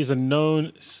businessman. He's a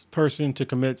known person to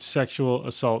commit sexual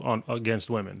assault on against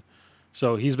women.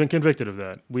 So he's been convicted of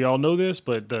that. We all know this,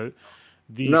 but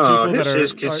these no, people that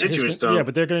his are constituents yeah, don't.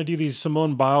 but they're going to do these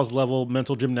Simone Biles level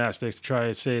mental gymnastics to try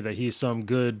to say that he's some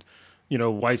good,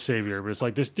 white savior. But it's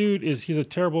like this dude he's a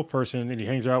terrible person and he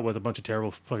hangs out with a bunch of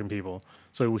terrible fucking people.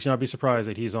 So we should not be surprised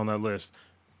that he's on that list.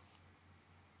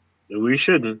 We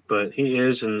shouldn't, but he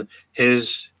is, and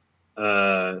his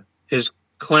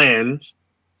clans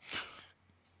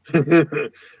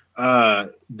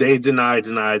they deny.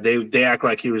 They act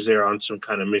like he was there on some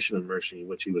kind of mission of mercy,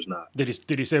 which he was not. Did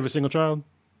he save a single child?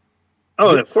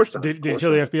 Oh, Did of course not. Of did he course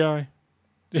tell the not. FBI?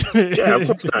 Yeah, of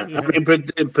course not. I Yeah. mean,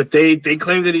 but they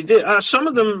claim that he did. Some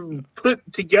of them put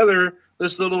together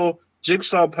this little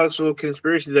jigsaw puzzle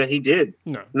conspiracy that he did,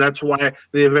 No, and that's why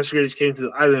the investigators came to the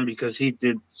island because he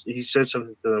did. He said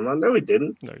something to them. Oh, no, he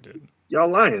didn't. no, he didn't. Y'all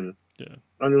lying Yeah.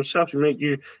 on yourself.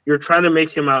 You're trying to make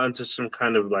him out into some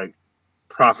kind of like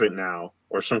prophet now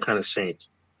or some kind of saint.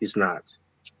 He's not.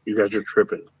 You guys are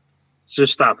tripping.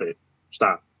 Just stop it.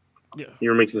 Stop. Yeah.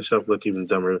 You're making yourself look even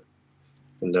dumber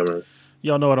and dumber.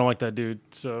 Y'all know I don't like that dude.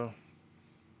 So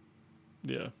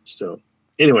yeah. So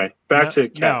anyway, back Now, to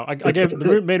Cat. now I gave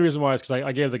the main reason why is because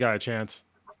I gave the guy a chance.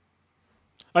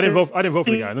 I didn't vote. I didn't vote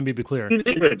for the guy. Let me be clear. You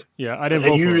did, Yeah, I didn't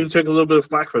and vote you for even him. took a little bit of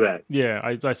flack for that. Yeah,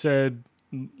 I said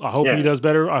I hope he Yeah, does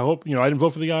better. I hope I didn't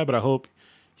vote for the guy, but I hope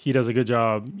he does a good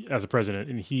job as a president.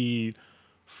 And he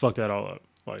fucked that all up,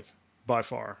 like by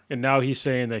far. And now he's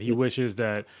saying that he wishes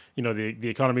that the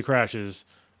economy crashes,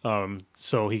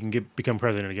 so he can become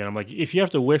president again. I'm like, if you have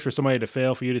to wish for somebody to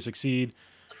fail for you to succeed,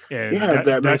 and yeah, that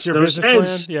that's makes your no business plan,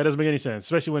 sense. yeah, it doesn't make any sense.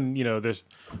 Especially when there's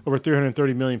over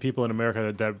 330 million people in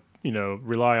America that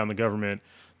rely on the government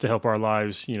to help our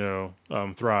lives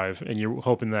thrive, and you're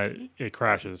hoping that it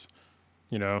crashes.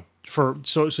 For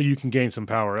so you can gain some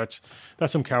power.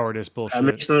 That's some cowardice That bullshit.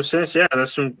 makes no sense. Yeah,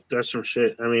 that's some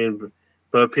shit. I mean,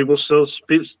 but people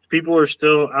are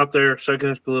still out there sucking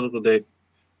his political dick,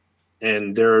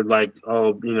 and they're like,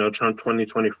 oh, Trump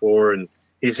 2024, and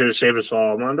he's here to save us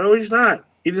all. I'm like, no, he's not.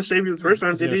 He didn't save you the first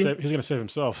time, He's did gonna he? save. He's gonna save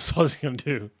himself. That's all he's gonna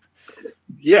do.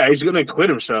 Yeah, he's gonna quit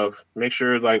himself. Make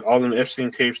sure like all them Epstein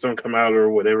tapes don't come out or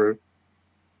whatever.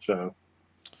 So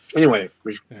anyway,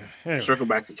 we Anyway, circle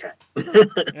back to Cat.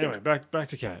 back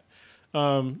to Cat.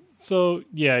 So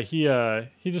yeah, he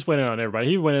just went in on everybody.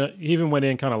 He even went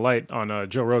in kind of light on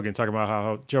Joe Rogan, talking about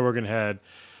how Joe Rogan had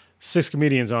 6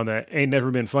 comedians on that ain't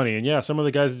never been funny. And yeah, some of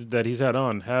the guys that he's had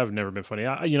on have never been funny.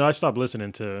 I stopped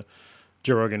listening to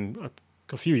Joe Rogan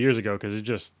a few years ago because it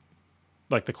just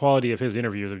like the quality of his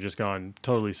interviews have just gone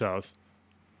totally south.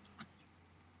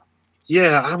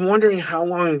 Yeah, I'm wondering how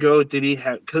long ago did he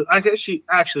have? Because I guess he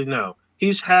actually no,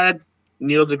 he's had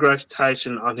Neil deGrasse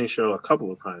Tyson on his show a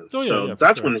couple of times, Oh yeah, so yeah, for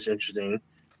that's when sure. it's interesting.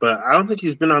 But I don't think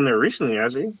he's been on there recently,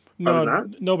 has he? Probably No,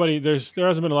 not. nobody. There hasn't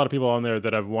been a lot of people on there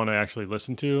that I've want to actually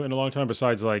listen to in a long time.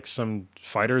 Besides like some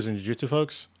fighters and jiu-jitsu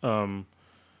folks. Yeah,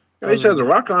 he's Other had than The that,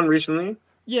 Rock on recently.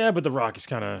 yeah. But The Rock is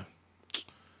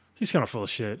he's kind of full of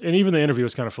shit, and even the interview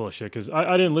was kind of full of shit because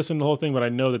I didn't listen to the whole thing, but I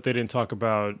know that they didn't talk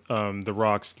about The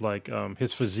Rock's like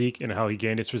his physique and how he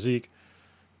gained his physique.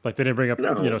 Like they didn't bring up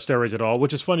No, steroids at all,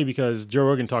 which is funny because Joe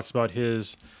Rogan talks about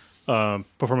his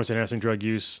performance enhancing drug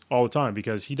use all the time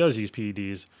because he does use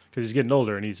PEDs because he's getting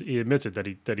older and he admits it that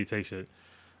he takes it.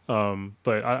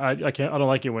 But I can't I don't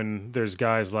like it when there's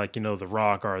guys like The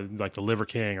Rock or like the Liver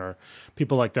King or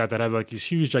people like that have like these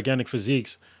huge gigantic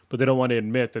physiques, but they don't want to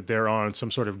admit that they're on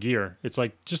some sort of gear. It's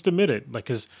like just admit it, like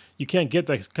because you can't get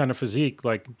that kind of physique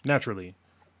like naturally.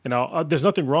 And there's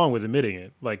nothing wrong with admitting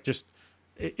it. Like just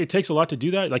it takes a lot to do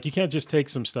that. Like you can't just take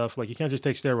some stuff. Like you can't just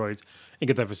take steroids and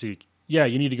get that physique. Yeah,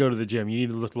 you need to go to the gym. You need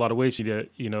to lift a lot of weights. You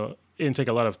need to intake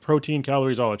a lot of protein,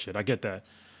 calories, all that shit. I get that,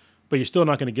 but you're still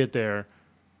not going to get there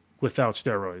without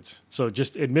steroids. So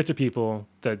just admit to people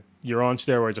that you're on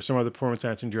steroids or some other performance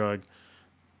enhancing drug,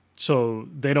 so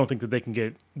they don't think that they can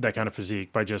get that kind of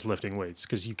physique by just lifting weights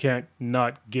because you can't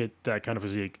not get that kind of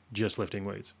physique just lifting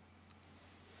weights.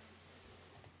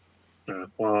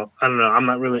 well, I don't know. I'm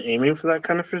not really aiming for that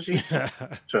kind of physique,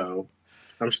 so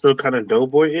I'm still kind of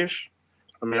doughboy-ish.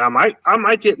 I mean, I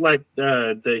might get like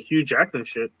the Hugh Jackman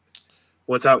shit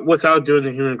without doing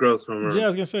the human growth Yeah, I hormone.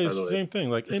 was gonna say By it's the the way, same thing.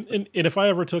 Like, and if I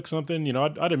ever took something,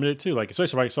 I'd admit it too. Like,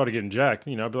 especially if I started getting jacked,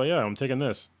 I'd be like, yeah, I'm taking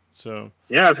this. So,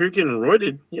 yeah, if you're getting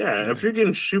roided, yeah, yeah, if you're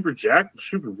getting super jacked,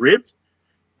 super ripped,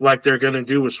 like they're gonna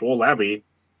do with Swole Labby,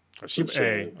 that's hey,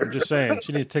 insane. I'm just saying,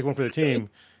 she needs to take one for the team.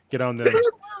 Get on the,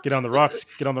 get on the rocks,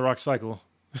 get on the rock cycle.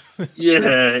 Yeah.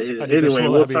 I need them Anyway,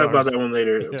 swole we'll happy talk about arms. that one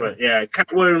later. Yeah, But yeah, Cat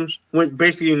Williams went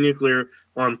basically nuclear.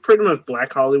 on pretty much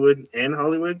Black Hollywood and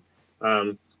Hollywood.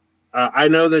 Um, I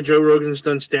know that Joe Rogan's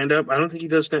done stand up. I don't think he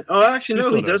does stand. Oh, actually, He no,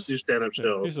 still he does does. do stand up Yeah,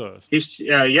 he still. still does. He's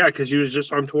yeah, because he was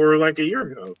just on tour like a year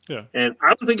ago, Yeah. and I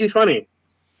don't think he's funny.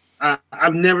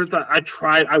 I've never thought. I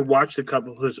tried. I watched a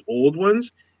couple of his old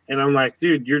ones, and I'm like,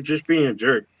 dude, you're just being a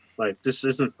jerk. Like this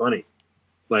isn't funny.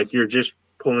 Like you're just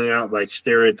pulling out like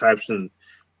stereotypes and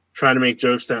trying to make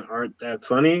jokes that aren't that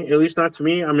funny. At least not to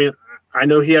me. I mean, I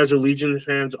know he has a legion of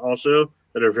fans also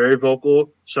that are very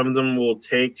vocal. Some of them will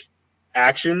take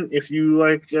action if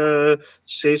you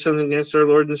say something against our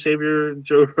Lord and Savior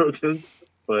Joe Rogan.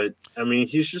 But I mean,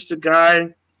 he's just a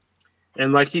guy,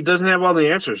 and like he doesn't have all the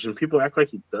answers, and people act like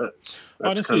he does.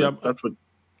 Honestly, That's what.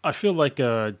 I feel like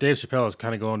Dave Chappelle is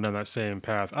kind of going down that same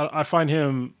path. I find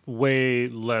him way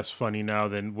less funny now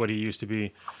than what he used to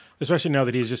be, especially now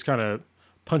that he's just kind of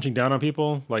punching down on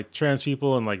people, like trans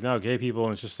people and like now gay people.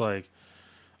 And it's just like,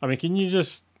 I mean, can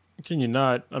you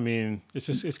not? I mean, it's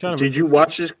just, it's kind of, Did you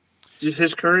watch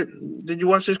his current? Did you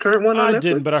watch his current one on I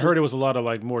didn't, Netflix? but I heard it was a lot of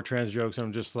like more trans jokes.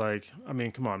 I'm just like, I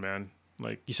mean, come on, man.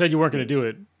 Like you said you weren't going to do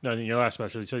it in your last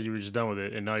special. You said you were just done with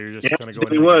it, and now you're just Yeah, kind of going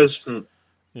he in again. was.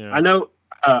 Yeah. I know.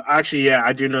 Actually, yeah,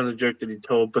 I do know the joke that he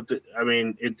told, but I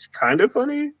mean, it's kind of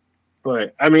funny.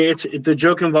 But I mean, the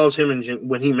joke involves him and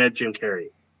when he met Jim Carrey,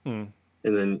 Hmm.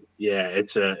 and then yeah,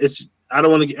 it's. I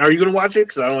don't want to. Are you going to watch it?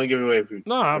 Because I don't want to give it away if No, you're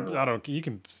going to I watch don't. You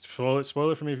can spoil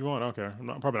it for me if you want. I don't care.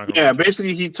 I'm probably not it. gonna Yeah, watch it.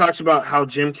 basically, he talks about how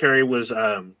Jim Carrey was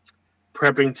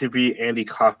prepping to be Andy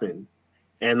Kaufman,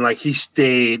 and like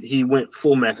he went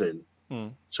full method. Hmm.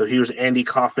 So he was Andy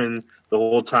Kaufman the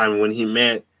whole time. When he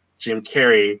met Jim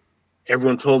Carrey,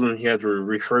 everyone told him he had to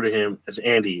refer to him as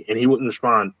Andy, and he wouldn't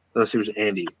respond unless he was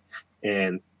Andy.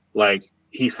 And like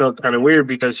he felt kind of weird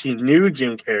because he knew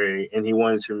Jim Carrey and he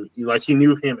wanted to he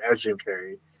knew him as Jim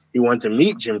Carrey. He wanted to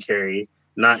meet Jim Carrey,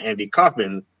 not Andy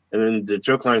Kaufman. And then the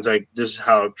joke line is like, "This is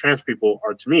how trans people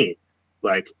are to me.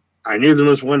 Like I knew them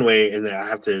as one way, and then I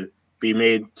have to be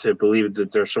made to believe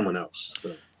that they're someone else."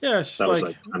 So Yeah, it's just that was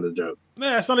like, like kind of the joke.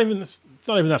 nah, it's not even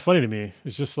that funny to me.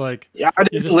 It's just like Yeah, I you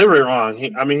didn't just, deliver it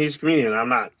wrong. I mean, he's a comedian. I'm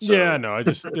not. yeah, So, I know. I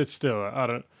just, it's still, I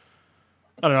don't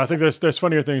know. I think there's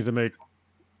funnier things to make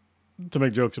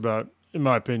jokes about, in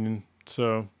my opinion.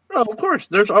 So oh, of course,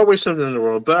 there's always something in the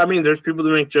world. But I mean, there's people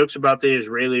that make jokes about the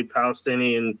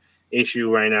Israeli-Palestinian issue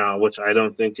right now, which I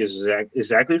don't think is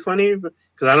exactly funny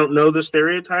because I don't know the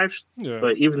stereotypes. yeah.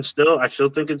 But even still, I still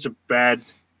think it's a bad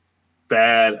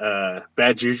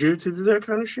juju to do that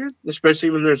kind of shit, especially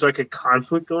when there's like a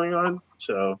conflict going on.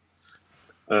 So,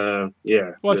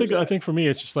 yeah, Well, there's I that. think for me,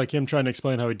 it's just like him trying to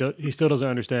explain how he still doesn't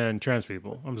understand trans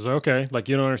people. I'm just like, okay, like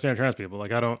you don't understand trans people.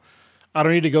 Like I don't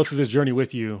need to go through this journey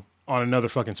with you on another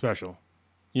fucking special.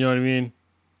 You know what I mean?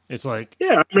 It's like,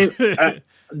 Yeah, I mean,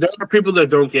 there are people that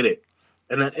don't get it,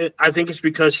 and I think it's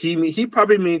because he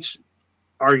probably meets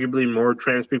arguably more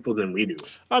trans people than we do,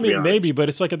 I to be mean, maybe, honest. but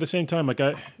it's like at the same time,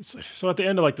 so at the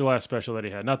end of like the last special that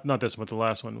he had, not this one, but the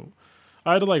last one,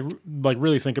 I had to like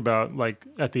really think about like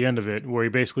at the end of it where he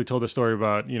basically told the story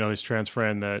about his trans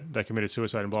friend that committed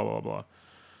suicide and blah blah blah.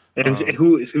 And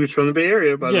who's from the Bay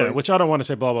Area, by the Yeah, way? which I don't want to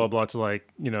say blah blah blah to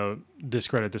like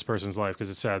discredit this person's life because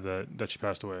it's sad that she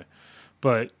passed away.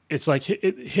 But it's like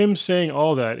him saying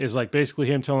all that is like basically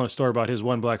him telling a story about his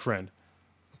one black friend.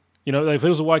 Like if it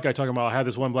was a white guy talking about I had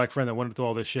this one black friend that went through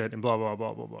all this shit and blah blah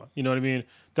blah blah blah. You know what I mean?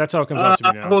 That's how it comes off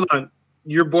to me now. Hold on,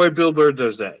 your boy Bill Burr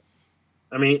does that.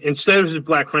 I mean, instead of his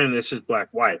black friend, this is black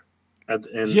wife,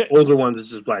 and Yeah, older one,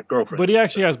 this is black but girlfriend. he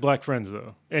actually So has black friends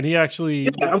though, and he actually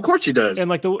yeah, of course he does. and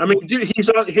like the I mean, dude, he's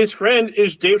on. His friend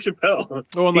is Dave Chappelle.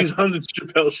 oh and like He's on the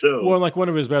Chappelle well show. and like one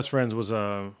of his best friends was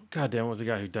goddamn what was the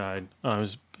guy who died? It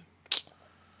was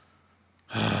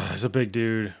he's a big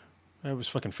dude. I have his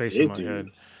fucking face in Big my dude. head.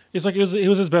 It's like it was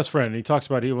his best friend. And he talks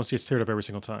about it. He almost gets teared up every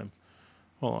single time.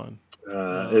 Hold on.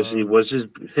 Is he was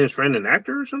his friend an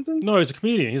actor or something? No, he's a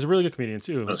comedian. He's a really good comedian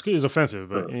too. Uh, He's offensive,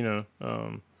 but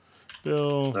uh,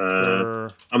 Bill uh,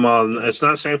 Burr. I'm on. It's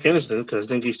not Sam Kinison because I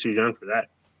think he's too young for that.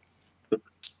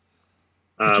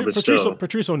 But still,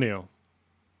 Patrice O'Neill.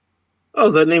 oh,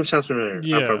 that name sounds familiar. I've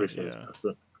Yeah, probably seen yeah. stuff.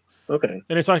 But, okay.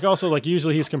 And it's like also like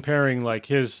usually he's comparing like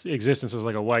his existence as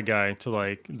like a white guy to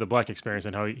like the black experience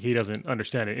and how he doesn't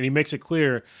understand it. And he makes it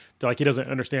clear that like he doesn't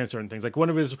understand certain things. Like one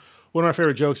of my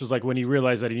favorite jokes is like when he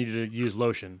realized that he needed to use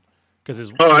lotion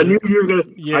because Oh, I his knew you were gonna.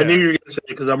 I knew yeah, you were gonna say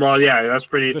because I'm all yeah. That's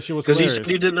pretty that shit was because he said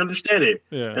hilarious. he didn't understand it,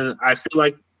 Yeah. and I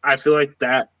feel like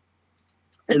that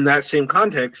in that same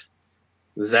context,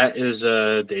 that is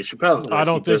Dave Chappelle. I Like he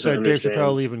don't think doesn't that Dave understand.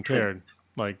 Chappelle even cared.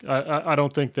 Like I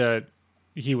don't think that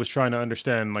he was trying to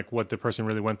understand like what the person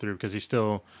really went through because he's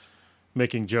still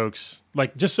making jokes.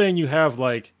 Like just saying you have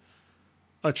like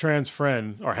a trans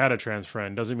friend or had a trans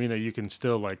friend doesn't mean that you can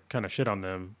still like kind of shit on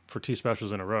them for two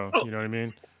specials in a row. Oh You know what I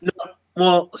mean? no,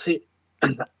 well, see,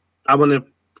 I want to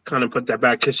kind of put that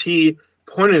back because he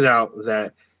pointed out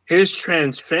that his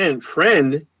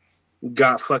friend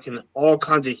got fucking all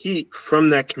kinds of heat from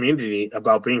that community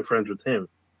about being friends with him.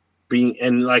 Being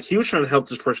and like he was trying to help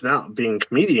this person out, being a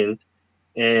comedian,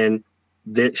 and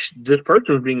this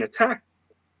person was being attacked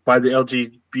by the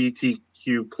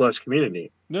LGBTQ plus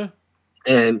community, Yeah.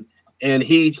 and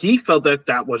he felt that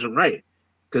that wasn't right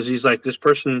because he's like this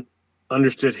person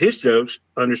understood his jokes,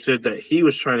 understood that he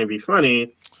was trying to be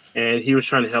funny, and he was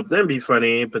trying to help them be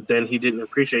funny, but then he didn't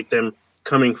appreciate them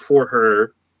coming for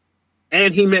her,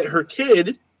 and he met her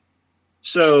kid,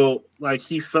 so like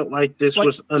he felt like this Like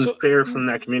was so. unfair from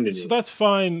that So community. that's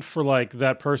fine for like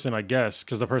that person, I guess,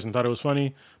 because the person thought it was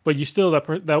funny. But you still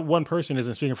that one person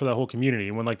isn't speaking for that whole community.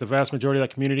 And when like the vast majority of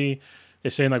that community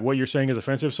is saying like what you're saying is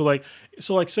offensive. So like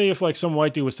say if like some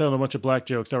white dude was telling a bunch of black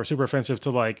jokes that were super offensive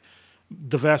to like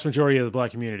the vast majority of the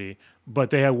black community, but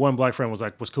they had one black friend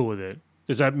was cool with it.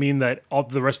 Does that mean that all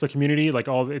the rest of the community like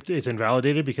it's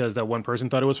invalidated because that one person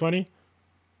thought it was funny?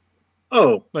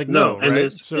 Oh Like no, no, and right?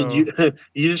 it's So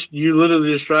you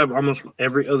literally describe almost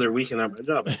every other weekend at my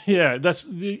job. yeah, and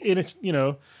it's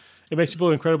it makes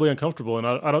people incredibly uncomfortable, and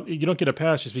I don't you don't get a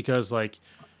pass just because like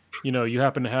you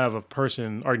happen to have a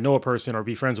person or know a person or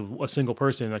be friends with a single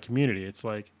person in that community. It's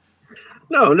like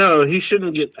No, no, he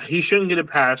shouldn't get a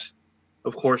pass.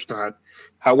 Of course not.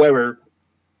 However,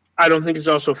 I don't think it's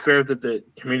also fair that the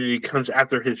community comes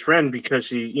after his friend because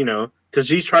because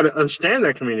he's trying to understand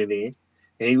that community,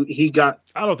 and he got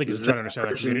I don't think he's trying that to understand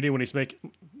that person. community when he's making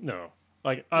no,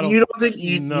 like I don't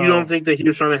You don't no. think that he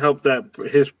was trying to help that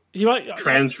his He might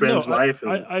trans no friend's life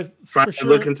and I trying for to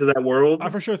look sure into that world? I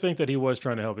for sure think that he was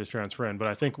trying to help his trans friend, but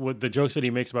I think what the jokes that he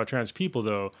makes about trans people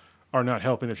though are not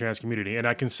helping the trans community, and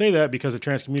I can say that because the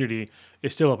trans community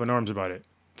is still up in arms about it.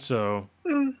 So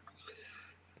Mm,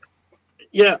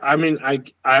 yeah, I mean, I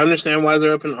understand why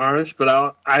they're up in arms, but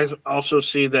I also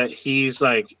see that he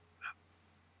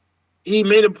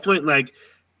made a point like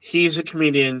he's a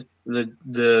comedian.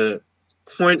 The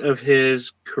point of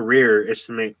his career is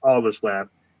to make all of us laugh.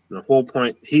 And the whole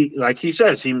point he like he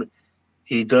says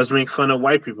he does make fun of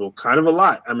white people kind of a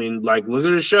lot. I mean, like look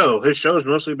at his show. His show is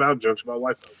mostly about jokes about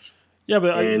white folks. yeah,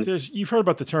 but And you've heard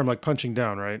about the term like punching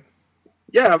down, right?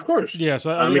 yeah, of course. Yeah,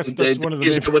 so I I think mean, that's one of the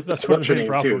use main that with that's one of what's the her main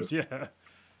name too. problems. Yeah.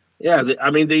 Yeah,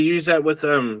 I mean they use that with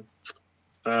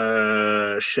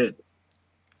shit.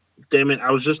 Damn it!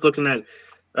 I was just looking at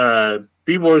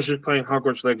B-Boy was just playing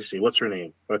Hogwarts Legacy. What's her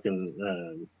name?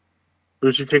 Fucking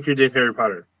Who's your take who did Harry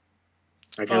Potter?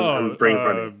 I'm Oh, brain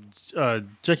farting.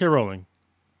 J.K. Rowling.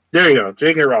 There you go,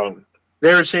 J.K. Rowling.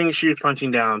 They were saying she was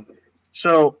punching down,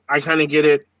 so I kind of get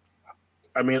it.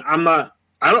 I mean, I'm not.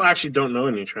 I don't know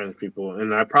any trans people,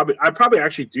 and I probably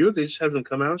actually do. They just haven't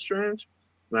come out as trans,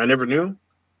 and I never knew.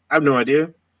 I have no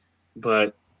idea.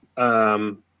 But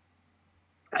um,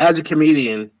 as a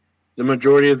comedian, the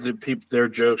majority of the people, their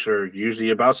jokes are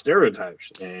usually about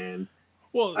stereotypes, and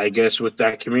Well, I guess with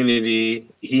that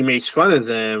community, he makes fun of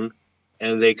them,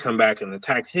 and they come back and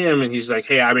attack him, and he's like,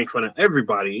 "Hey, I make fun of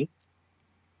everybody,"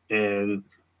 and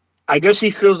I guess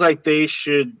he feels like they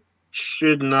should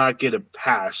not get a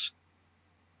pass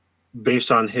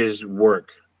based on his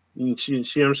work. See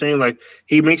what I'm saying? Like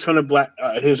he makes fun of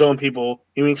his own people.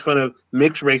 He makes fun of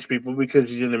mixed race people because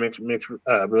he's in a mixed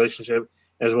relationship,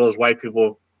 as well as white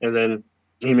people, and then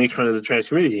he makes fun of the trans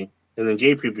community, and then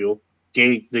gay people,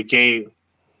 the gay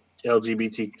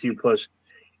LGBTQ plus.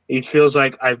 It feels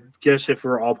like I guess if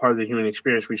we're all part of the human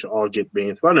experience, we should all get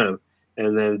made fun of.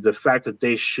 And then the fact that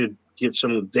they should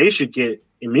get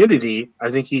immunity. I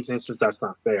think he thinks that that's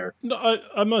not fair. no,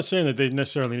 I'm not saying that they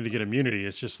necessarily need to get immunity.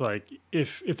 It's just like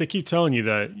if they keep telling you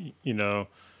that, you know,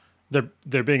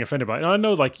 they're being offended by it. And I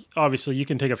know, like, obviously, you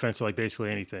can take offense to like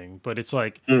basically anything, but it's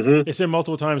like Mm-hmm. it's in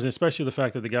multiple times, and especially the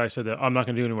fact that the guy said that I'm not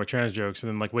going to do any more trans jokes, and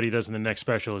then like what he does in the next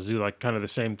special is do like kind of the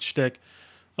same shtick.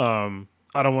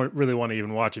 I don't really want to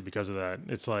even watch it because of that.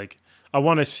 It's like I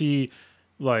want to see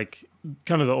like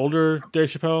kind of the older Dave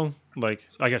Chappelle, like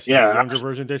I guess Yeah, younger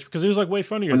version of Dave, because he was like way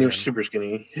funnier when he was then. super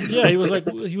skinny. Yeah, he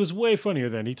was way funnier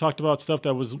then. He talked about stuff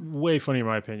that was way funnier in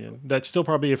my opinion. That still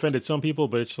probably offended some people,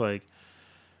 but it's like,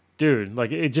 dude,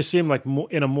 like it just seemed like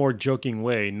in a more joking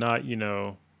way, not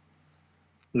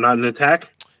Not an attack.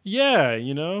 yeah,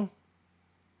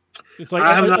 it's like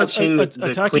I have not seen the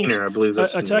cleaner. I believe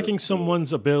that's the name of attacking the movie.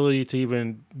 someone's ability to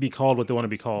even be called what they want to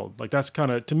be called. Like that's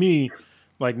kind of to me,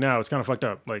 like now it's kind of fucked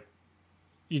up. Like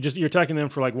you're attacking them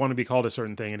for like wanting to be called a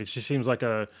certain thing, and it just seems like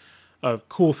a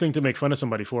cool thing to make fun of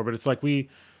somebody for. But it's like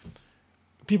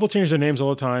people change their names all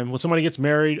the time. When somebody gets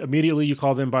married, immediately you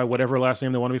call them by whatever last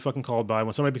name they want to be fucking called by.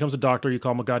 When somebody becomes a doctor, you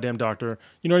call them a goddamn doctor.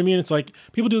 You know what I mean? It's like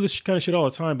people do this kind of shit all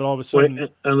the time, but all of a Wait, sudden,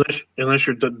 unless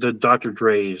you're the Dr.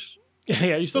 Dre's.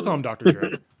 yeah, you still call him Dr. Dre.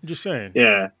 I'm just saying.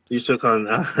 Yeah, you still call him.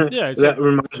 Yeah, it's That like,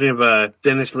 reminds me of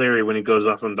Dennis Leary when he goes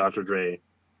off on Dr. Dre.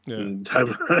 yeah,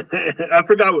 I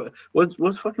forgot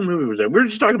what fucking movie was that. We were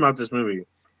just talking about this movie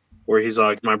where he's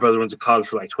like, my brother went to college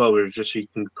for like 12 years just so he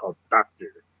can be called doctor.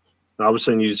 And all of a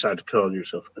sudden, you decide to call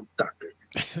yourself a doctor.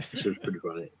 This is pretty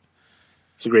funny.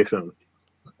 It's a great film.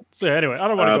 so yeah, anyway, I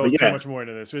don't want to go But too yeah, much more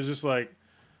into this. It's just like,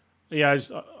 yeah,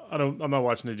 I don't, I'm not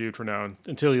watching the dude for now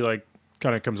until he like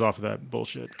kind of comes off of that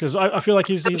bullshit. Because I feel like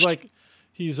he's like,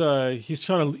 he's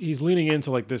trying to, he's leaning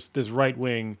into like this right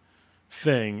wing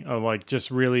thing of like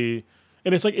just really,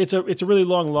 and it's like it's a really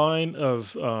long line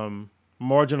of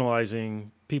marginalizing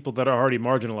people that are already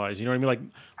marginalized. You know what I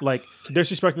mean? Like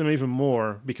disrespecting them even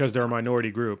more because they're a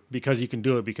minority group, because you can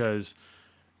do it because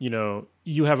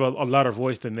you have a louder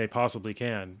voice than they possibly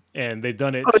can, and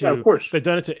oh yeah, of course. they've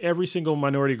done it to every single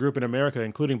minority group in America,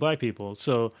 including black people.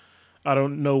 So I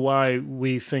don't know why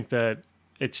we think that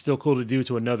it's still cool to do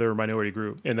to another minority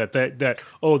group, and that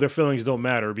oh, their feelings don't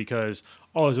matter because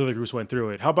all those other groups went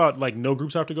through it. How about like no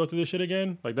groups have to go through this shit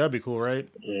again? Like that'd be cool, right?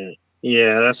 Yeah,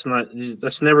 yeah, that's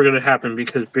never going to happen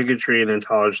because bigotry and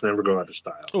intolerance never go out of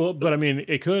style. Well, but I So. mean,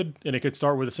 it could, and it could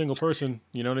start with a single person.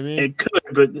 You know what I mean? It could,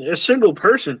 but a single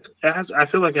person, I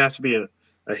feel like it has to be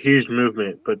a huge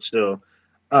movement, but still.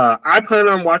 I plan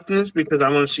on watching this because I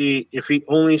want to see if he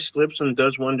only slips and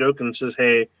does one joke and says,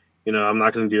 hey, I'm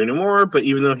not going to do anymore. But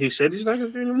even though he said he's not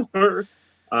going to do anymore,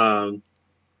 um,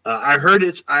 I heard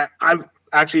I've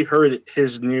actually heard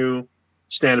his new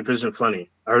stand up isn't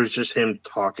funny. I heard it's just him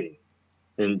talking.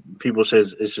 And people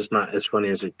says it's just not as funny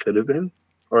as it could have been,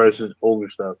 or it's just older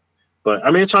stuff. But I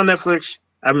mean, it's on Netflix.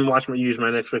 I haven't used my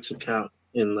Netflix account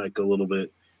in like a little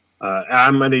bit.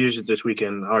 I'm gonna use it this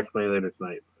weekend. I'll explain later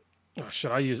tonight, Oh,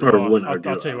 should I use? or Oh, when I I'll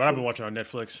do. tell you what I've been Actually, watching on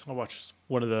Netflix. I watched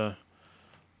one of the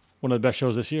best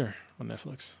shows this year on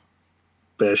Netflix,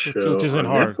 best which show isn't on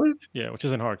hard. Netflix. Yeah, which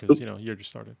isn't hard because you're just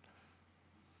started.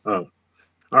 Oh,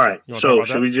 all right. You want to talk So about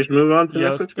should that? we just move on to Yeah,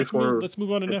 Netflix before? let's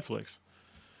move on to Netflix.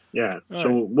 Yeah. All So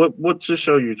right. what's the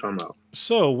show you're talking about?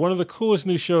 So one of the coolest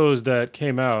new shows that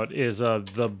came out is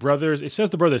the brothers. It says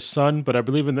the brothers' son, but I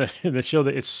believe in the in the show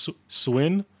that it's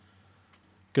Swin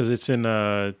because it's in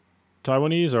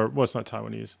Taiwanese, or well, it's not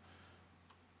Taiwanese.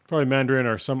 Probably Mandarin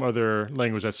or some other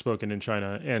language that's spoken in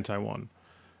China and Taiwan.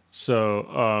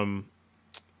 So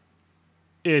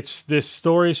it's this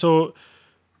story. So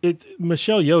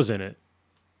Michelle Yeoh's in it,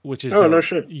 which is Oh no dope.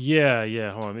 shit. Yeah,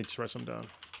 yeah. Hold on, let me just write some down.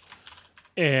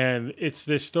 And it's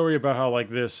this story about how like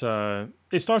this.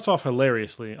 It starts off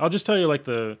hilariously. I'll just tell you like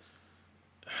the.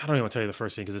 I don't even want to tell you the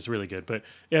first scene because it's really good, but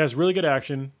it has really good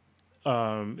action.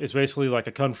 It's basically like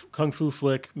a kung fu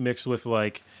flick mixed with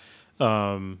like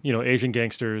Asian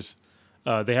gangsters.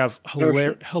 They have No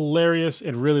shit. hilarious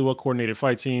and really well coordinated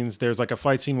fight scenes. There's like a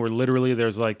fight scene where literally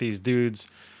there's like these dudes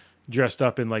dressed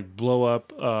up in like blow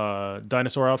up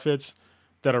dinosaur outfits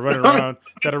that are running around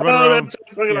that are running Oh, around. that's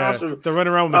fucking Yeah, awesome. they're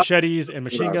running around with Oh, machetes and fucking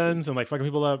machine awesome. guns and like fucking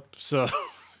people up. So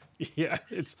yeah,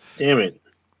 it's Damn it.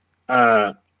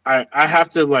 Uh, I have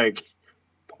to like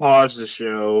pause the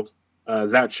show,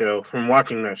 that show from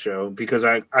watching that show because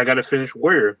I got to finish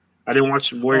Warrior. I didn't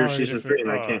watch Warrior oh, you did season fit. three,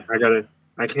 and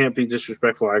I can't be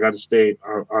disrespectful. I got to stay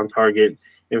on target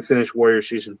and finish Warrior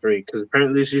season three because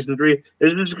apparently season three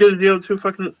is just as good as the other two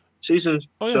fucking seasons.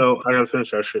 Oh yeah, So I got to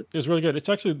finish that shit. it's really good. It's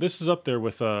actually this is up there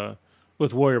with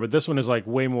Warrior, but this one is like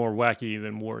way more wacky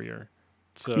than Warrior.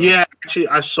 So Yeah, actually,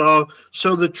 I saw.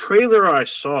 So the trailer I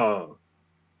saw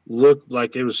looked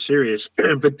like it was serious,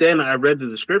 but then I read the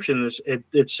description.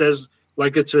 It says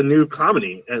like it's a new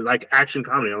comedy and like action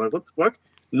comedy. I'm like, what the fuck?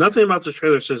 Nothing about this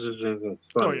trailer says it's anything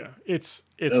oh funny. yeah, it's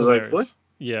I was like, what? hilarious.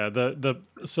 Yeah, the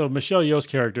so Michelle Yeoh's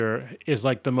character is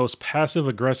like the most passive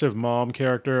aggressive mom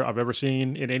character I've ever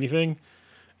seen in anything,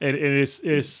 and it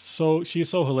is so she's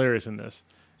so hilarious in this,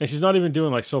 and she's not even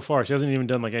doing like so far. She hasn't even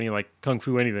done like any like kung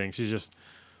fu anything. She's just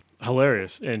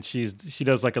hilarious, and she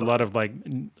does like a lot of like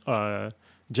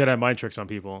Jedi mind tricks on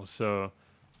people. So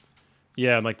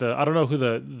yeah, and like I don't know who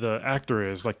the actor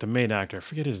is, like the main actor. I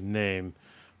forget his name,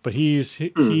 but Hmm,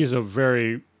 he's a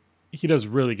very he does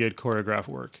really good choreograph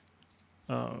work.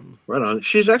 right on.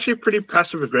 She's actually pretty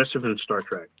passive aggressive in Star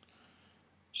Trek.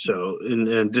 So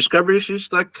in Discovery,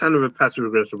 she's like kind of a passive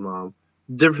aggressive mom.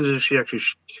 The difference is she actually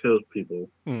kills people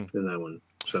Mm. in that one.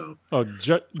 So Oh,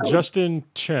 Justin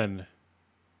Chen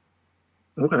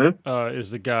okay,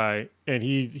 is the guy, and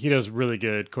he does really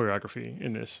good choreography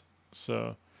in this.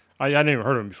 So I didn't even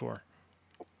heard of him before.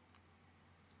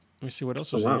 Let me see what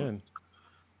else Oh was he wow. in.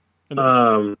 And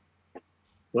Um,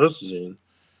 what else is he?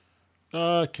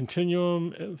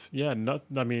 Continuum. Yeah, not.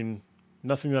 I mean,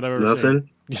 nothing that I've ever seen.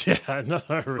 Nothing. Yeah,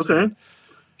 nothing I've ever Okay. seen.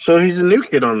 So he's a new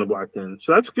kid on the block then.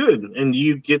 So that's good. And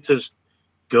you get to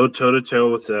go toe to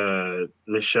toe with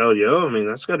Michelle Yeoh. I mean,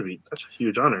 that's a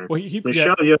huge honor. Well, yeah.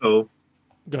 Michelle Yeoh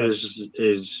Go ahead.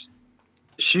 is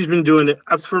she's been doing it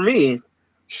for me.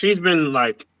 She's been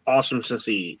like awesome since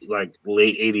the like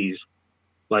late '80s,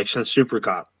 like since Super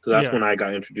Cop. That's Yeah, when I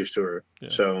got introduced to her. yeah.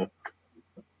 So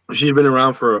she's been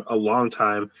around for a long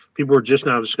time. People are just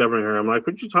now discovering her. I'm like,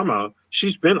 what are you talking about?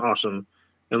 She's been awesome.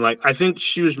 And like, I think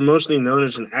she was mostly known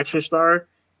as an action star.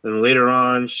 And later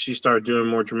on, she started doing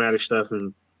more dramatic stuff,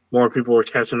 and more people were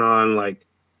catching on. Like,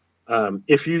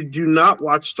 if you do not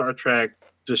watch Star Trek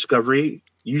Discovery,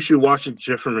 you should watch it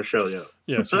just for Michelle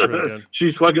Yeah, she's really Yeoh. good.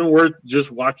 She's fucking worth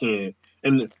just watching it.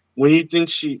 And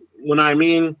when I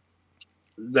mean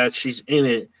that she's in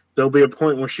it, there'll be a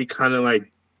point where she kind of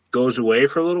like goes away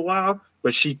for a little while,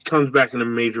 but she comes back in a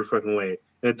major fucking way.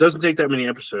 And it doesn't take that many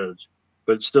episodes,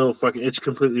 but it's still fucking, it's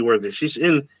completely worth it. She's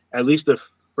in at least the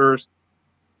first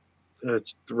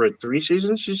three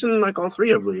seasons. She's in like all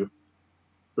three, I believe,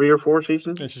 3 or 4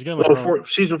 seasons. And she's getting like Well, her own.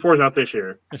 season four is out this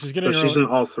year, And she's so getting her she's own. in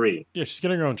all three. Yeah, she's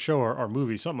getting her own show or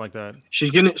movie, something like that.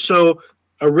 She's getting so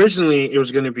originally it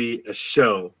was going to be a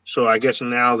show. So I guess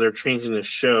now they're changing the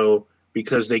show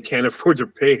because they can't afford to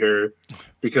pay her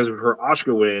because of her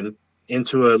Oscar win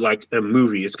into a like a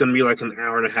movie. It's going to be like an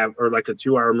hour and a half or like a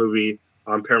 2 hour movie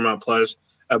on Paramount Plus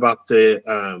about the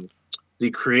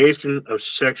creation of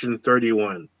Section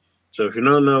 31. So if you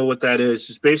don't know what that is,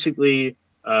 it's basically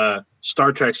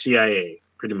Star Trek CIA,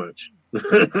 pretty much.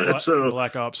 So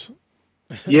Black Ops.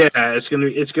 yeah, it's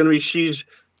gonna be she's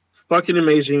fucking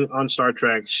amazing on Star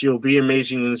Trek. She'll be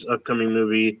amazing in this upcoming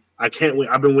movie. I can't wait.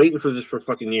 I've been waiting for this for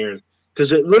fucking years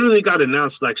because it literally got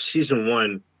announced like season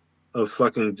one of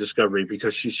fucking Discovery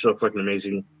because she's so fucking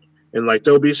amazing. And like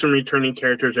there'll be some returning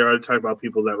characters. There are talk about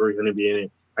people that were going to be in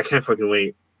it. I can't fucking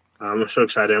wait. I'm so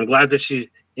excited. I'm glad that she's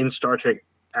in Star Trek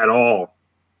at all.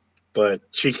 But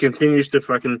she continues to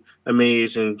fucking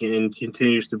amaze and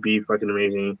continues to be fucking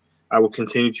amazing. I will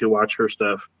continue to watch her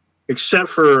stuff, except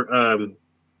for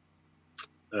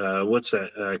what's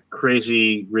that?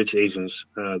 Crazy Rich Asians.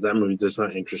 That movie does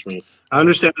not interest me. I Oh,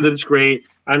 understand that it's great.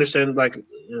 I understand, like,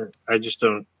 I just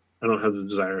don't. I don't have the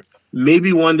desire.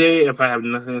 Maybe one day, if I have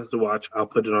nothing else to watch, I'll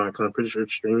put it on. Because I'm pretty sure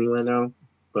it's streaming right now.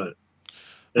 But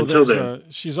well, until there's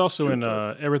then, she's also can't in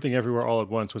afford. Everything Everywhere All at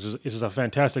Once, which is a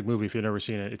fantastic movie if you've never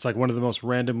seen it. It's like one of the most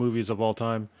random movies of all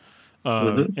time.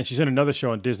 Mm-hmm. And she's in another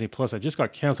show on Disney Plus. I just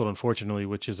got canceled, unfortunately,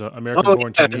 which is American Oh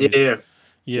Born yeah, yeah, Chinese. yeah.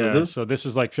 Yeah, Mm-hmm. so this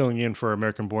is like filling in for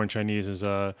American Born Chinese is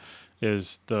the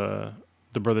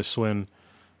brother Swin,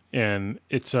 and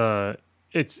it's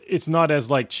not as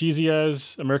like cheesy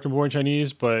as American Born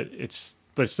Chinese, but it's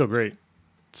still great.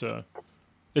 It's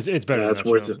it's better than That's that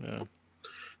worth show. it. Yeah,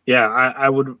 Yeah, I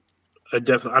would.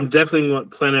 I'm definitely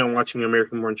planning on watching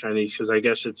American Born Chinese because I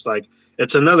guess it's like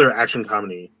it's another action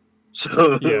comedy.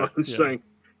 So yeah, it's yeah, like,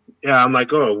 yeah, I'm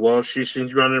like, oh, well, she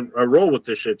seems to be on a roll with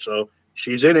this shit, so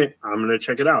she's in it. I'm gonna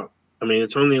check it out. I mean,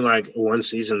 it's only like one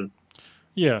season,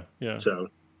 yeah, yeah. so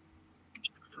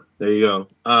there you go.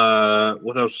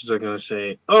 What else was I gonna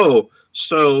say? Oh,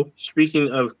 so speaking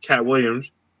of Cat Williams,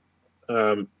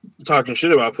 um, talking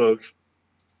shit about folks,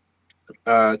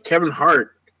 Kevin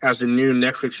Hart has a new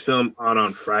Netflix film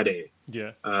on Friday.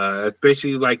 Yeah. It's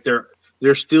basically like they're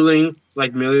stealing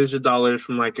like millions of dollars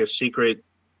from like a secret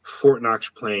Fort Knox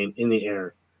plane in the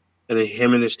air, and then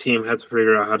him and his team have to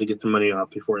figure out how to get the money off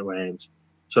before it lands.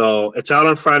 So it's out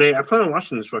on Friday. I plan on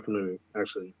watching this fucking movie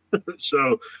actually.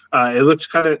 So it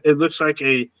looks like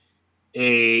a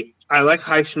I like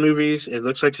heist movies. It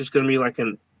looks like it's going to be like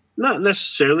an not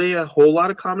necessarily a whole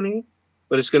lot of comedy,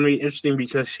 but it's going to be interesting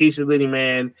because he's the leading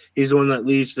man. He's the one that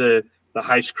leads the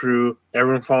heist crew.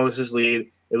 Everyone follows his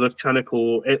lead. It looks kind of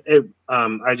cool.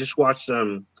 I just watched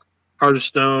Heart of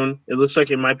Stone. It looks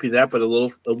like it might be that, but a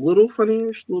little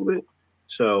funny-ish, a little bit.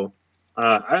 So,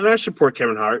 and I support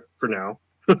Kevin Hart for now.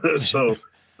 So,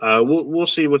 we'll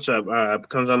see what's up. It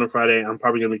comes on Friday. I'm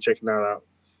probably gonna be checking that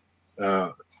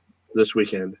out this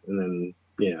weekend, and then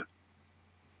yeah,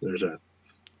 there's that.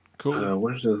 Cool.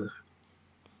 Where's the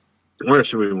where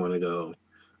should we want to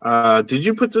go? Did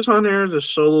you put this on there? The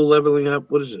solo leveling up.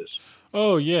 What is this?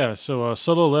 Oh yeah, so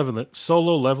Solo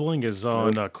Leveling is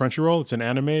on Crunchyroll. It's an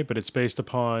anime, but it's based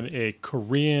upon a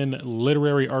Korean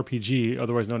literary RPG,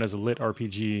 otherwise known as a lit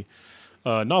RPG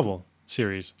novel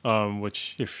series.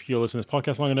 Which, if you listen to this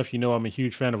podcast long enough, you know I'm a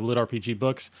huge fan of lit RPG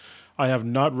books. I have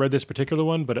not read this particular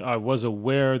one, but I was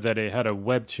aware that it had a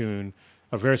webtoon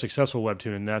a very successful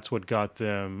webtoon, and that's what got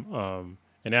them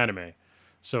an anime.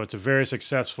 So it's a very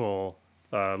successful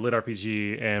lit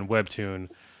RPG and webtoon,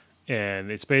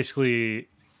 and it's basically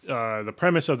the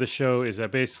premise of the show is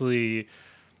that basically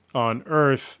on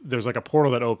Earth there's like a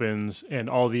portal that opens, and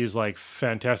all these like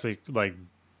fantastic like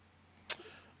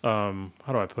how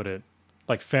do I put it,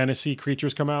 like fantasy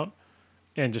creatures come out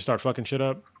and just start fucking shit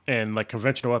up. And like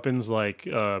conventional weapons like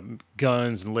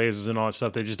guns and lasers and all that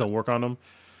stuff, they just don't work on them.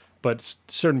 But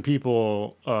certain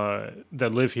people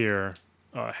that live here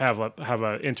have like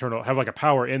a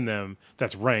power in them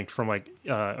that's ranked from like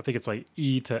I think it's like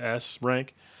E to S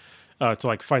rank to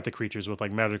like fight the creatures with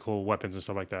like magical weapons and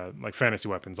stuff like that, like fantasy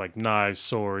weapons like knives,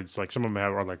 swords. Like some of them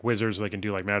are like wizards, they can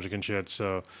do like magic and shit.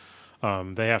 So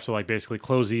they have to like basically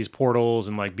close these portals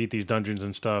and like beat these dungeons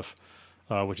and stuff,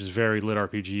 which is very lit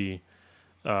RPG.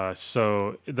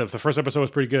 So the first episode was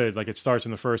pretty good. Like it starts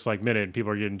in the first like minute, and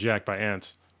people are getting jacked by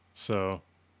ants. So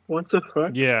What the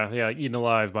fuck? yeah, eaten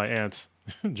alive by ants,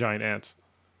 giant ants.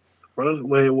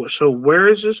 So where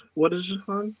is this? What is this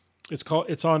on? It's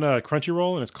on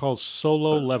Crunchyroll, and it's called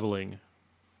Solo Leveling.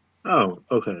 Oh,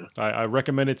 okay. I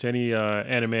recommend it to any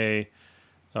anime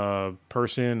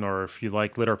person, or if you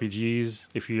like lit RPGs.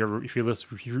 If you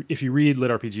read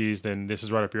lit RPGs, then this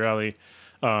is right up your alley.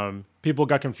 People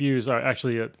got confused.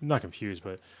 Actually, not confused,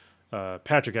 but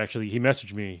Patrick actually he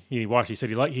messaged me. He watched. He said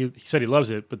he said he loves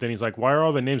it, but then he's like, "Why are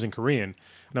all the names in Korean?"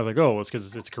 And I was like, "Oh, it's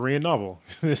because it's a Korean novel.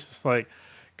 It's like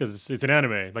because it's an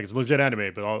anime, like it's a legit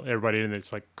anime, but everybody in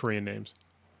it's like Korean names."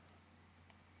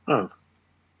 Oh,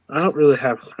 I don't really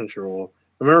have Crunchyroll.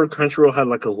 I remember Crunchyroll had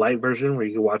like a light version where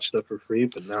you could watch stuff for free,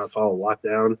 but now it's all locked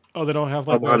down, Oh, they don't have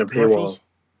all like behind a paywall. commercials.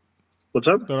 What's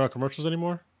up? They don't have commercials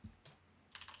anymore.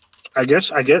 I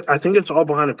think it's all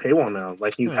behind a paywall now.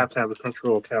 Like you Huh. have to have a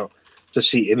Crunchyroll account to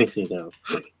see anything now,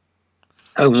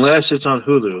 unless it's on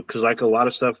Hulu. Because like a lot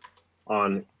of stuff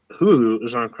on Hulu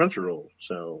is on Crunchyroll,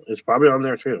 so it's probably on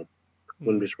there too.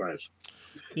 Wouldn't Hmm. be surprised.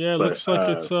 Yeah, it But looks like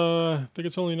it's I think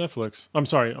it's only Netflix. I'm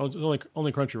sorry, it's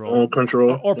only Crunchyroll. on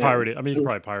Crunchyroll, Or yeah, pirate it. I mean, you can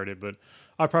probably pirate it, but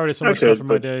I pirated so I much stuff in could.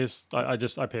 my But days.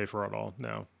 I pay for it all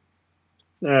now.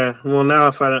 yeah, well now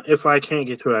if I can't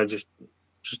get to it, I just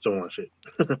don't watch it.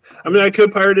 I mean, Yeah. I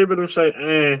could pirate it, but it's like,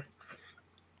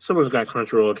 someone's got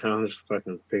Crunchyroll account, just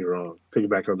fucking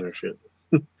piggyback on their shit.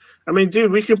 I mean,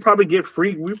 dude, we could probably get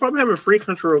free. We probably have a free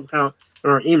Crunchyroll account in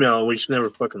our email, and we just never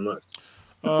fucking look.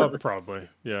 Probably.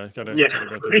 Yeah, Yeah,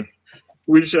 gotta go through.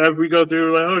 we just have we go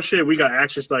through like, oh shit, we got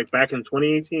access like back in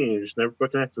 2018. Just never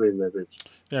fucking activated that bitch.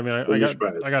 Yeah, I mean, Wouldn't be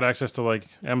surprised. I got access to like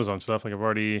Amazon stuff. Like I've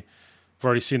already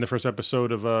seen the first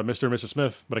episode of Mr. and Mrs.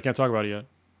 Smith, but I can't talk about it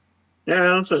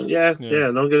Yeah, yeah, yet. yeah.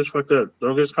 Don't get us fucked up.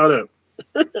 Don't get us caught up.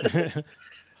 Yeah.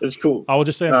 It's cool. I will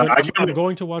just say I I'm can.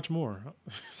 going to watch more.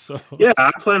 So Yeah,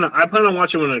 I plan on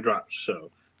watching when it drops. So,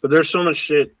 but there's so much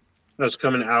shit that's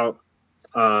coming out.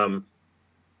 Um,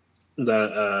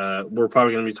 that we're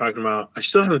probably going to be talking about. I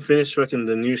still haven't finished fucking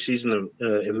the new season of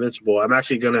Invincible. I'm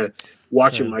actually going to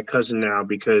watch it with same. my cousin now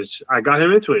because I got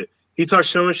him into it. He talks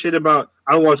so much shit about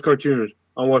I don't watch cartoons.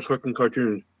 I don't watch fucking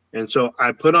cartoons. And so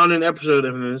I put on an episode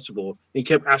of Invincible. He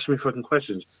kept asking me fucking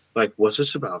questions like, "What's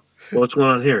this about? What's going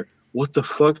on here? What the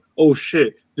fuck? Oh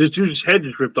shit! This dude's head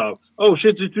just ripped off. Oh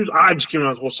shit! This dude's eye just came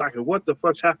out the whole socket. What the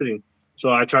fuck's happening?" So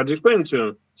I tried to explain it to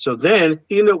him. So then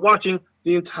he ended up watching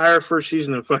the entire first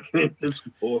season of fucking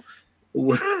Invincible.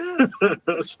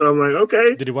 So I'm like,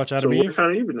 okay, Did you watch so Adam we're Eve?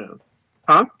 kind of even now,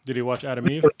 huh? Did you watch Adam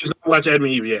Eve? He's not watch Adam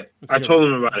and Eve yet. It's I good. told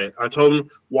him about it. I told him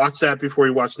watch that before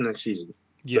he watched the next season.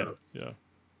 Yeah, So, yeah.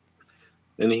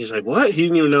 and he's like, "What?" He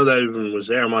didn't even know that even was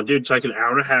there. I'm like, "Dude, it's like an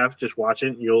hour and a half. Just watch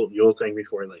it. You'll thank me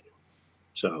for it later."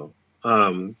 So,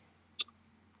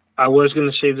 I was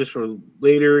gonna save this for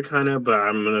later, kind of, but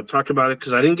I'm gonna talk about it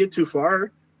because I didn't get too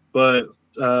far. But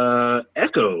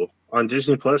Echo on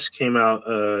Disney Plus came out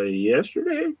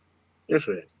yesterday.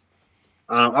 Yesterday,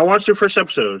 I watched the first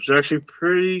episode. It's actually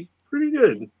pretty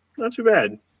good. Not too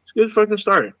bad. It's a good fucking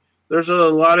start. There's a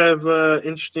lot of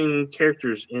interesting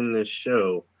characters in this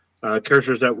show.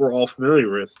 Characters that we're all familiar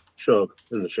with show up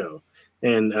in the show,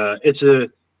 and it's a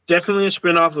definitely a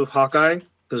spinoff of Hawkeye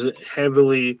because it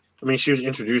heavily. I mean, she was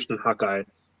introduced in Hawkeye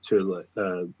to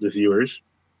the viewers,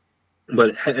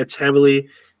 but it's heavily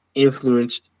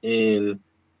influenced in,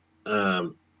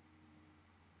 um,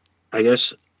 I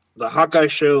guess, the Hawkeye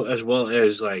show as well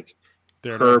as like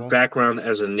her Daredevil. background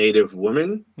as a Native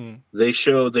woman. Hmm. They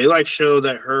like show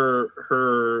that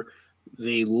her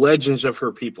the legends of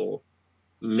her people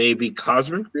may be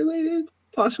cosmic related,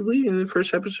 possibly in the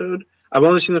first episode. I've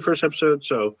only seen the first episode,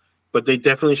 so but they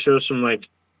definitely show some like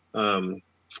um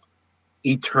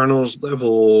Eternals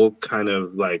level kind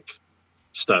of like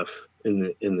stuff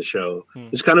in the show. Hmm.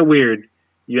 It's kind of weird.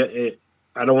 Yeah,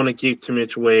 I don't want to give too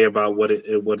much away about what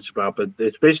it's about, but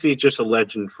it's basically just a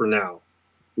legend for now.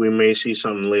 We may see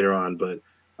something later on, but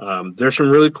there's some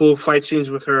really cool fight scenes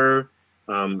with her.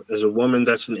 As a woman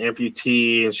that's an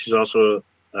amputee and she's also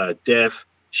deaf,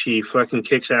 she fucking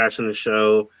kicks ass in the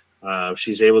show.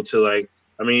 She's able to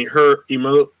I mean, her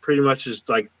emote pretty much is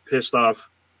like pissed off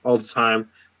all the time,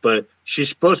 but she's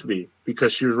supposed to be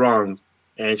because she was wrong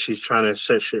and she's trying to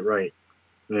set shit right.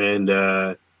 And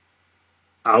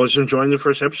I was enjoying the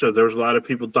first episode. There was a lot of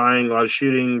people dying, a lot of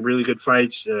shooting, really good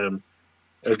fights.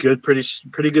 A good,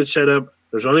 pretty good setup.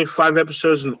 There's only 5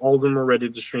 episodes, and all of them are ready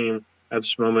to stream at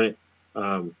this moment.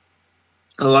 Um,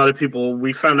 a lot of people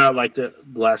we found out like the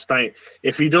last night.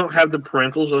 If you don't have the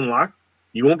parentals unlocked,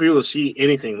 you won't be able to see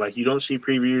anything. Like you don't see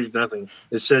previews, nothing.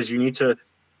 It says you need to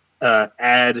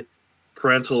add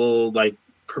parental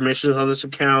permissions on this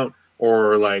account,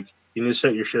 or you need to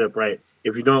set your shit up right.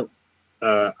 If you don't,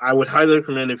 I would highly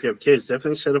recommend if you have kids,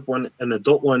 definitely set up an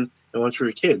adult one and one for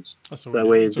your kids. That's what we That do.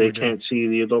 way That's what they we do. can't see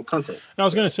the adult content. I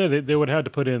was gonna So say they would have to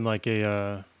put in like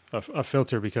a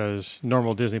filter because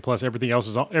normal Disney Plus everything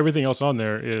else on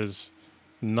there is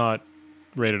not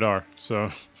rated R.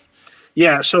 So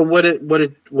yeah, so what it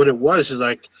was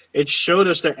is it showed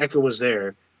us that Echo was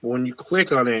there, but when you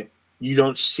click on it, you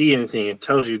don't see anything. It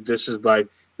tells you this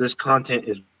content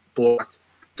is blocked.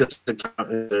 This account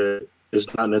is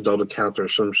not an adult account or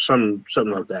something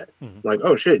like that. mhm. Like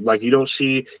oh shit, like you don't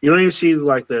even see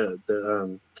the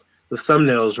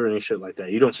thumbnails or any shit like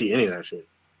that. You don't see any of that shit.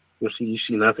 You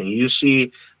see nothing. You just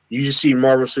see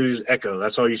Marvel Studios Echo.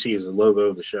 That's all you see is the logo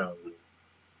of the show.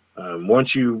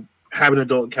 Once you have an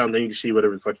adult account, then you can see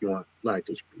whatever the fuck you want.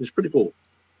 It's pretty cool.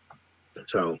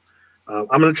 So I'm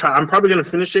gonna try. I'm probably gonna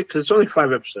finish it because it's only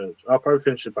 5 episodes. I'll probably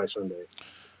finish it by Sunday.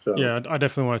 So Yeah, I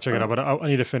definitely want to check it out, um, but I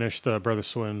need to finish the Brother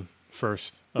Swin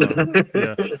first.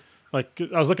 Yeah, like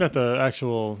I was looking at the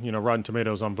actual Rotten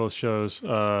Tomatoes on both shows.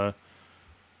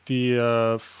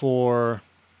 The for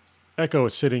Echo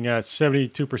is sitting at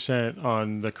 72%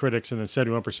 on the critics and then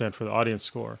 71% for the audience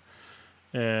score.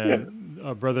 yeah.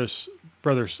 And brothers,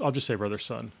 I'll just say brother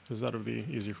son because that would be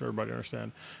easier for everybody to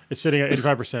understand. It's sitting at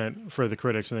 85% for the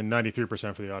critics and then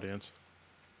 93% for the audience.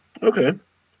 Okay.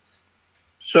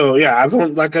 So yeah,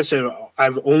 like I said,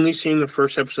 I've only seen the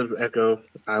first episode of Echo.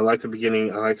 I liked the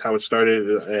beginning. I liked how it started.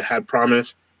 It had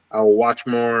promise. I'll watch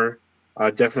more.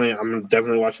 I'm definitely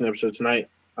watching the episode tonight.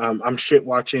 I'm shit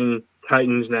watching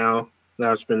Titans now.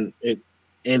 Now it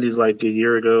ended like a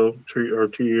year ago, 2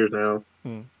 years now.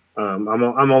 Hmm. I'm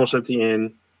almost at the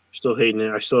end. Still hating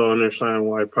it. I still don't understand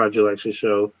why Project likes this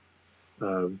show.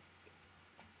 Um,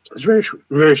 it's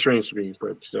very strange to me,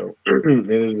 but still, it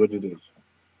is what it is.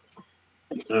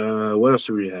 What else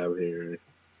do we have here?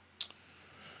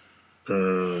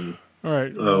 Um, All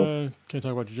right, oh, can't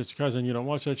talk about Jujutsu Kaisen. You don't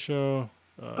watch that show.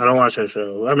 I don't Uh, watch that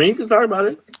show. I mean, you can talk about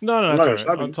it. no, I'm not that's all gonna right.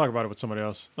 stop I'll you. talk about it with somebody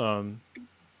else.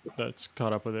 That's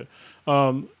caught up with it.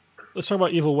 Um, let's talk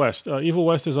about Evil West. Evil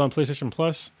West is on PlayStation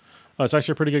Plus. It's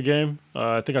actually a pretty good game.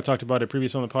 I think I talked about it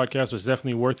previously on the podcast. It's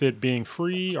definitely worth it being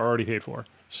free or already paid for.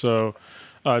 So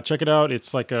check it out. It's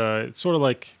sort of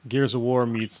like Gears of War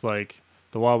meets like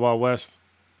the Wild Wild West.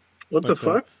 What the Like the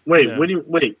fuck? Wait, yeah,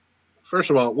 wait? First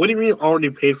of all, what do you mean already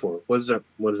paid for? What does that?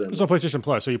 What does that it's on mean? PlayStation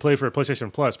Plus. So you play for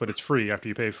PlayStation Plus, but it's free after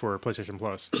you pay for PlayStation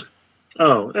Plus.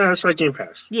 Oh, yeah, it's like Game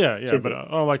Pass. Yeah, yeah, Same but thing.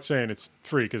 I don't like saying it's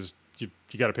free because you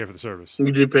got to pay for the service.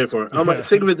 You do pay for it. Yeah,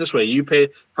 Think of it this way: you pay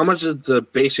how much is the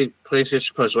basic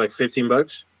PlayStation Plus? Like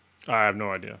 $15? I have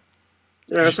no idea.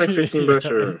 Yeah, it's like $15 Yeah,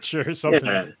 or sure, something.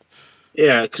 yeah,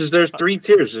 yeah. Because there's 3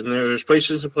 tiers in there. There's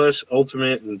PlayStation Plus,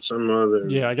 Ultimate, and some other.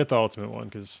 Yeah, I get the ultimate one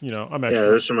because I'm Yeah, extra.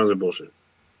 there's some other bullshit.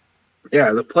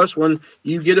 Yeah, the Plus one,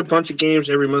 you get a bunch of games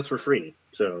every month for free.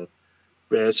 So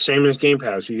same as Game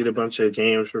Pass, you get a bunch of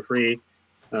games for free.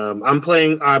 I'm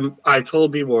playing. I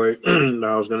told B-Boy that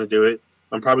I was going to do it.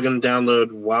 I'm probably going to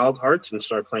download Wild Hearts and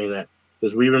start playing that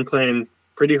because we've been playing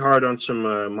pretty hard on some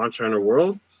Monster Hunter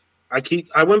World.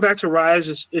 I went back to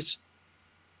Rise.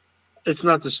 It's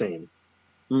not the same.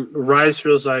 Rise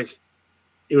feels like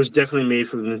it was definitely made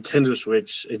for the Nintendo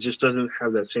Switch. It just doesn't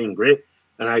have that same grit.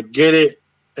 And I get it.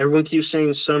 Everyone keeps saying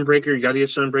Sunbreaker. You got to get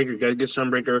Sunbreaker. You got to get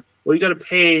Sunbreaker. Well, you got to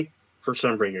pay for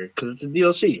Sunbreaker because it's a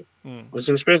DLC. Mm. It's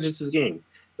an expansion to the game.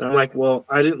 And I'm like, well,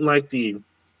 I didn't like the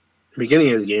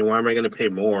beginning of the game. Why am I going to pay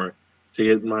more to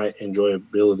get my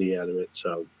enjoyability out of it?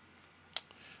 So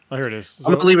Oh, here it is.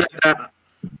 I'm gonna So leave it at that.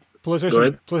 Go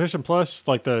ahead. PlayStation Plus,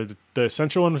 like the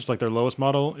essential one, which is like their lowest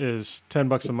model, is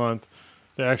 $10 a month.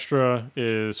 The extra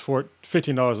is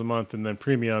 $15 a month, and then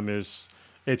premium is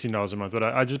 $18 a month. But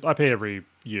I pay every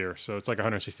year, so it's like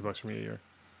 $160 for me a year.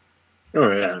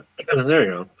 Oh yeah, there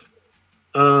you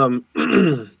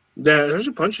go. There's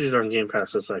a bunch of shit on Game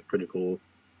Pass that's like pretty cool.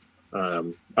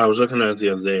 I was looking at it the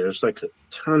other day. There's like a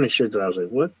ton of shit that I was like,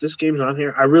 "What? This game's on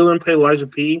here?" I really want to play Liza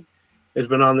P. It's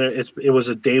been on there. It was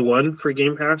a day one for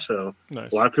Game Pass, so a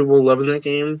Nice. lot of people were loving that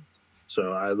game.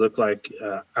 So I look like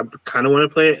I kind of want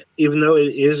to play it, even though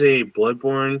it is a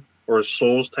Bloodborne or a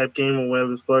Souls type game or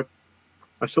whatever the fuck.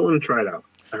 I still want to try it out.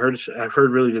 I've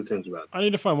heard really good things about it. I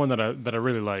need to find one that I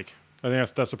really like. I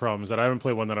think that's the problem is that I haven't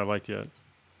played one that I liked yet.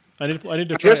 I need to I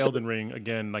try guess Elden Ring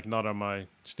again, like not on my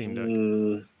Steam Deck.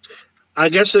 mm, I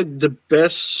guess the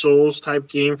best Souls type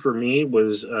game for me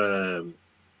was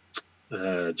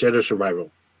Jedi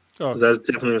Survival. Oh, That's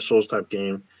definitely a Souls type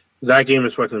game. That game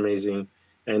is fucking amazing.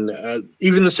 And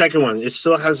even the second one, it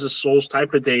still has the Souls type,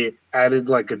 but they added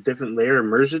like a different layer and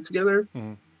merged it together.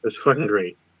 mhm. It's fucking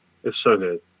great. It's so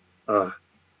good. Uh,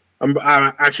 I'm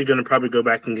actually going to probably go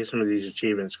back and get some of these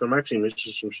achievements. I'm actually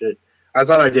missing some shit. I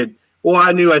thought I did. Well,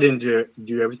 I knew I didn't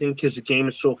do everything because the game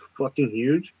is so fucking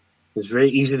huge. It's very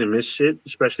easy to miss shit,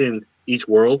 especially in each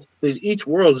world. Because each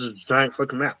world is a giant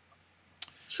fucking map.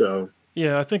 So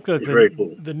Yeah, I think that it's the very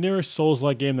cool. the nearest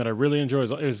Souls-like game that I really enjoy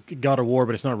is God of War,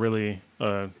 but it's not really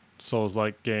a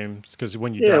Souls-like game because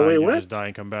when you Yeah, die, wait, you what? just die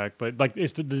and come back. But like,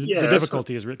 it's the Yeah, that's not.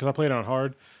 difficulty is because I played it on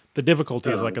hard. The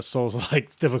difficulty is like Um, a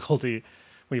Souls-like difficulty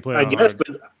when you play it I on guess, hard.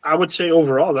 but I would say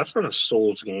overall that's not a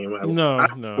Souls game. No,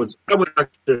 no, I would not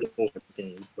consider it a Souls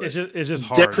game, but it's just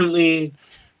hard. definitely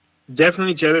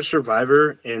definitely Jedi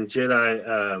Survivor and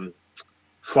Jedi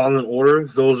Fallen Order.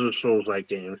 Those are Souls like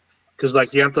games because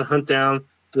like you have to hunt down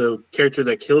the character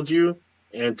that killed you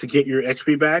and to get your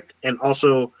XP back, and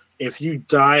also if you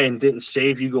die and didn't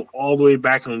save, you go all the way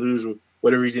back and lose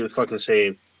whatever you didn't fucking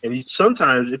save. And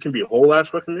sometimes it can be a whole ass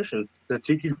fucking mission that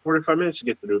took you 45 minutes to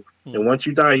get through. Hmm. And once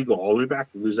you die, you go all the way back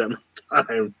and lose that much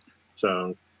time.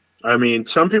 So, I mean,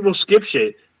 some people skip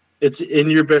shit. It's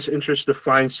in your best interest to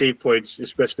find save points,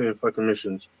 especially in fucking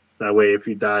missions. That way, if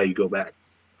you die, you go back.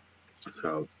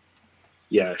 So,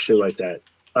 yeah, shit like that.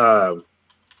 Um,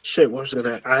 shit, what was it?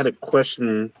 I had a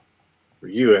question for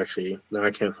you actually. Now I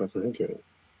can't fucking think of it.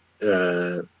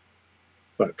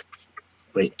 Fuck.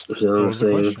 Wait, there's What another was the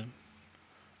thing. question?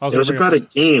 I was It gonna was bring up about a the.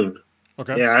 game.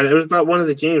 Okay. Yeah, it was about one of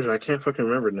the games, and I can't fucking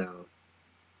remember now.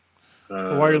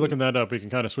 Well, while you're Um, looking that up, we can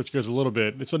kind of switch gears a little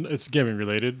bit. It's gaming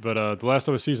related, but The Last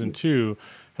of Us season 2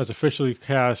 has officially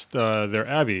cast their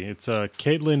Abby. It's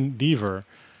Caitlin Deaver,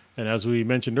 and as we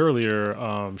mentioned earlier,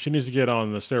 she needs to get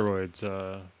on the steroids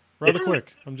rather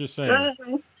quick. I'm just saying.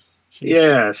 She needs.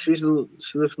 yeah, she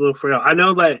looks a little frail. I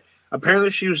know that apparently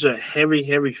she was a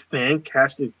heavy fan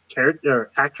casted character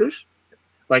actress.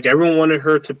 Like everyone wanted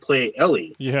her to play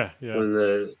Ellie Yeah, yeah. when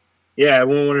the yeah,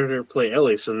 everyone wanted her to play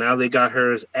Ellie. So now they got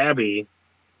her as Abby,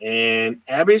 and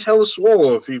Abby's hella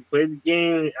swole. If you played the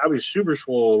game, Abby's super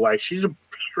swole. Like she's a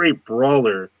straight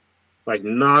brawler, like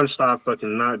nonstop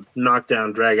fucking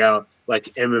knockdown, drag out, like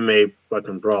MMA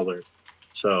fucking brawler.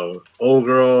 So old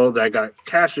girl that got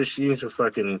casted, she needs to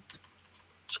fucking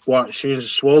squat. She needs to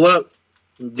swole up,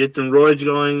 get them roids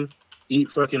going, eat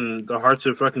fucking the hearts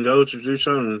of fucking goats or do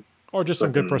something. Or just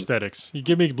some good Fucking prosthetics. You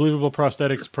give me believable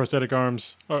prosthetics, prosthetic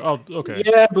arms. Oh, okay.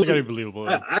 yeah, They gotta be believable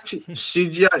then. actually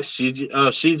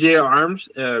CGI arms.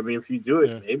 I mean, if you do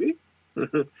it, Yeah, maybe.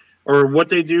 Or what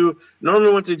they do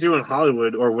normally, what they do in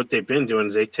Hollywood, or what they've been doing,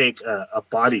 is they take a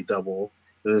body double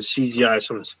and then CGI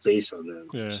someone's face on them.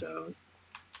 yeah. So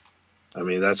I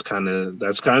mean, that's kind of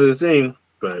the thing.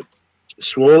 But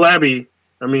Swole Abby,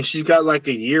 I mean, she's got like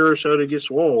a year or so to get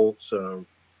swole. So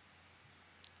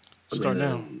I Start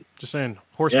now. mean, Just saying.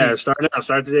 Horse yeah, meat. start now,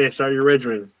 start today, start your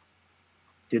regimen.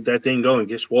 Get that thing going.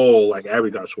 Get swole like Abby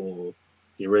got swole.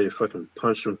 Get ready to fucking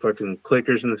punch some fucking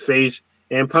clickers in the face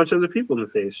and punch other people in the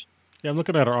face. Yeah, I'm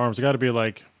looking at her arms. It got to be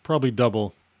like probably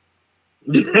double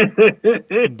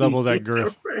that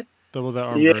girth, double that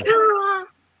arm Yeah.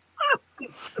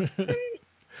 girth,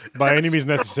 by any means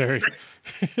necessary.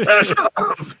 That's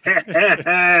all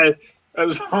bad.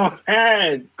 That's all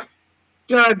bad.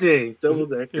 God dang. is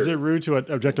Double it is it decker. rude to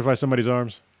objectify somebody's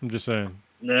arms? I'm just saying.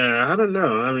 Nah, I don't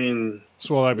know. I mean,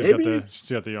 Swole Abby's got maybe. the she's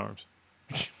got the arms.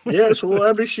 Yeah, swole.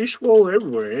 I mean, she's swole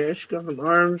everywhere. Yeah, she got some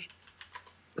arms.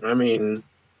 I mean,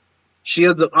 she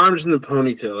had the arms and the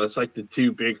ponytail. That's like the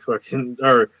two big fucking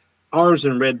or arms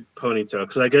and red ponytail.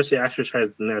 Because I guess the actress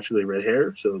has naturally red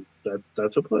hair, so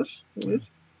that's a plus. Yeah.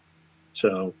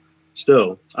 So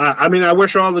still, I mean, I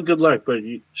wish her all the good luck, but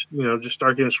just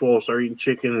start getting swole, start eating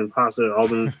chicken and pasta, all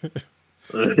them.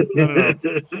 No, no,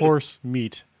 no. Horse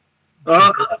meat.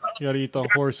 Oh, You got to eat the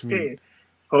horse meat. okay.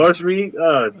 Horse meat.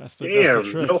 That's the Damn, no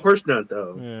trick. horse nut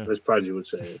though. Yeah. As Prodigy would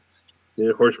say,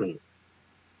 yeah, horse meat.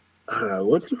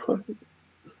 What the fuck?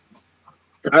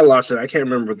 I lost it. I can't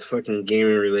remember what the fucking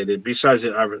gaming related. Besides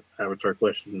the Avatar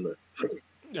question, but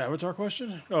Avatar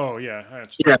question? Oh yeah, I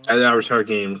answered yeah, that one. the Avatar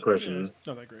game Yeah, it's question.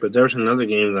 not that great. But there's another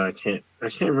game that I can't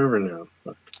remember now.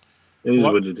 Fuck. It is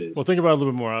Well, what it is. well, think about it a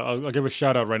little bit more. I'll give a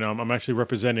shout out right now. I'm actually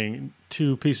representing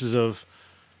two pieces of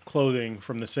clothing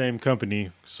from the same company,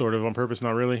 sort of on purpose,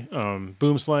 not really.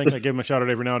 Boom Slank, I give him a shout out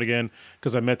every now and again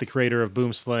because I met the creator of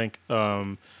Boom Slank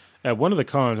at one of the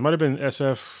cons. It might have been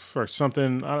SF or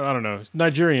something. I don't know.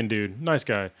 Nigerian dude, nice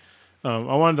guy. I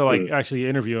wanted to like Mm. actually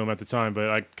interview him at the time, but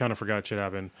I kind of forgot shit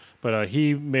happened. But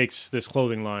he makes this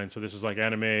clothing line, so this is like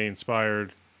anime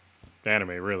inspired anime,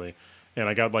 really. And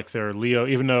I got like their Leo,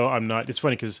 even though I'm not. It's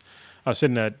funny because I was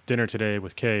sitting at dinner today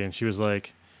with Kay, and she was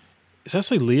like, "Does that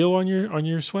say Leo on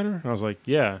your sweater?" And I was like,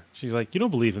 "Yeah." She's like, "You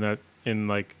don't believe in that in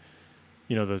like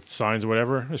the signs or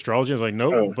whatever astrology?" I was like,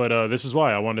 "Nope." Oh, But this is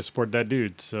why I wanted to support that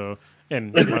dude. So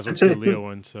and might as well just do a Leo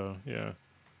one. So yeah.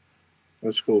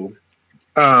 that's cool.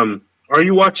 Are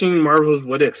you watching Marvel's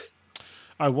What If?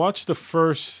 I watched the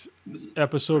first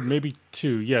episode, maybe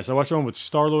two. Yes, I watched the one with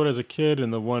Star Lord as a kid,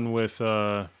 and the one with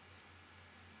what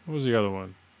was the other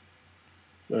one?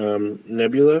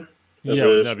 Nebula as Yeah,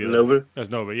 with a Nebula Nova. as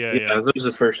Nova. Yeah, Yeah, yeah. those are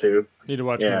the first two. Need to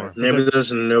watch Yeah, more. But then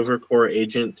Nebula's a Nova Corps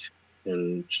agent,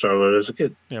 and Star Lord as a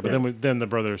kid. yeah, but Yeah. then the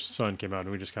brother's son came out,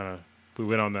 and we just kind of we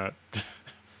went on that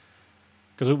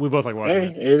because we both like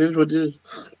watching Hey, it. it is what it is.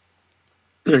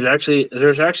 There's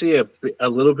actually a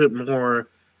little bit more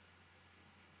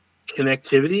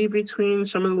connectivity between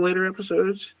some of the later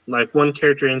episodes. Like one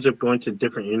character ends up going to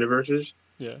different universes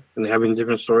Yeah. and having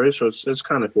different stories, so it's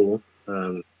kind of cool.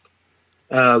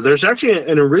 There's actually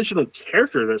an original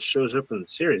character that shows up in the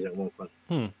series at one point.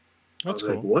 Hmm. I That's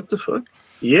was like, cool. what the fuck?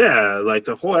 Yeah, like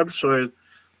the whole episode.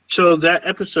 So that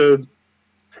episode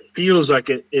feels like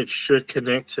it should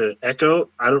connect to Echo.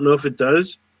 I don't know if it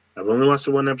does. I've only watched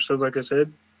the one episode, like I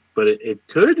said, but it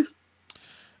could.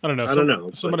 I don't know. I don't know,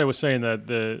 but Somebody was saying that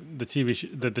the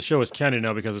that the show is canon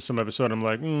now because of some episode. I'm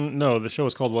like, no, the show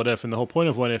is called What If, and the whole point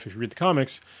of What If you read the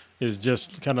comics, is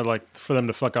just kind of like for them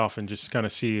to fuck off and just kind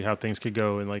of see how things could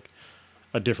go in like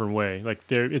a different way. Like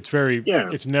yeah,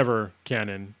 it's never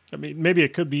canon. I mean, maybe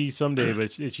it could be someday,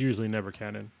 but it's usually never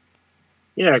canon.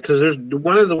 yeah, because there's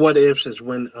one of the what ifs is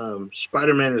when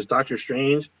Spider Man is Doctor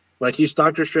Strange. Like he's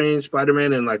Doctor Strange, Spider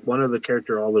Man, and like one of the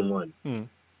character all in one. Hmm.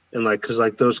 And like, cause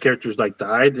like those characters like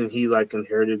died, and he like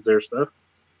inherited their stuff.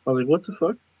 I was like, what the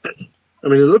fuck? I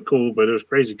mean, it looked cool, but it was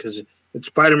crazy because it's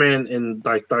Spider Man and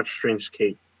like Doctor Strange's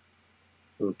cape.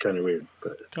 It was kind of weird,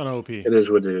 but Kind of OP. it is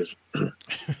what it is.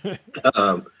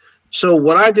 Um, so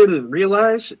what I didn't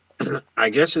realize, I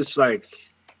guess it's like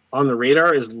on the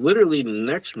radar, is literally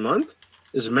next month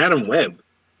is Madam Web.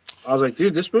 I was like,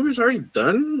 dude, this movie's already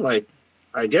done. Like,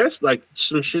 I guess like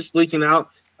some shit's leaking out.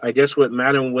 I guess what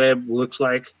Madam Web looks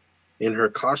like in her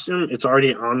costume, it's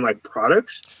already on like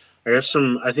products. I guess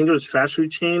I think it was fast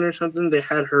food chain or something. They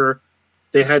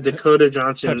had Dakota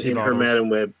Johnson Pepsi in her bottles. Madam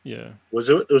Web. Yeah. Was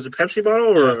it Pepsi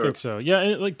bottle Yeah, I or think so. Yeah,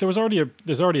 and, like there's already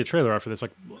a trailer out for this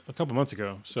like a couple months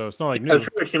ago, so it's not like yeah, new.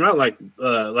 it came out like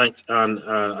on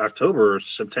October or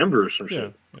September or some Yeah,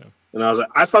 shit. yeah. And I was like,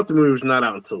 I thought the movie was not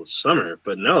out until the summer,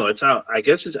 but no, it's out. I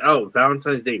guess it's out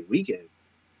Valentine's Day weekend,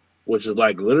 which is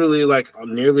like literally like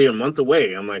nearly a month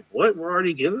away. I'm like, what? We're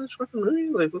already getting this fucking movie?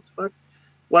 Like, what the fuck?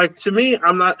 Like to me,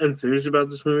 I'm not enthused about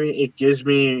this movie. It gives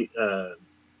me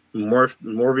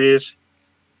Morbius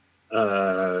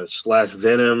slash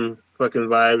Venom fucking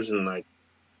vibes, and like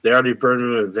they already burned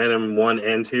me with Venom 1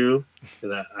 and 2,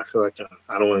 and I feel like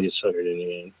I don't want to get suckered in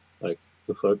again. Like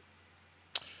the fuck.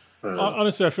 I don't know.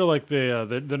 Honestly, I feel like they're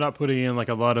not putting in like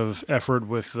a lot of effort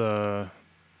with like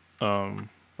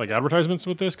advertisements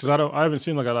with this because I haven't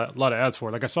seen like a lot of ads for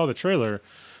it. Like I saw the trailer,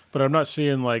 but I'm not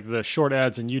seeing like the short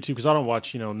ads in YouTube because I don't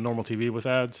watch normal TV with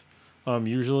ads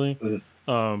usually.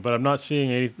 Mm. But I'm not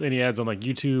seeing any ads on like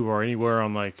YouTube or anywhere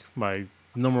on like my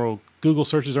normal Google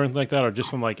searches or anything like that, or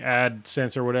just on like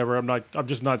AdSense or whatever. I'm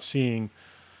just not seeing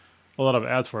a lot of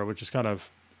ads for it, which is kind of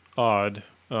odd.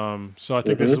 So I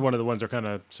think this is Mm-hmm. one of the ones that are kind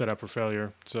of set up for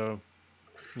failure. So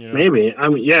you know, Maybe. I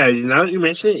mean, yeah. Now that you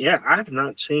mention it, yeah, I've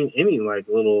not seen any like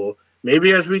little.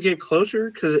 Maybe as we get closer,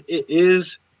 because it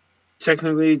is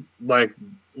technically like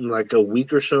a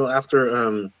week or so after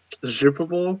the Super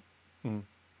Bowl. mm,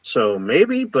 So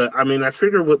maybe, but I mean, I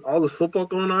figure with all the football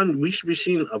going on, we should be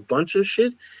seeing a bunch of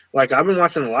shit. Like I've been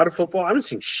watching a lot of football. I haven't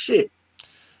seen shit.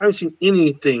 I haven't seen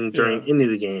anything during yeah, any of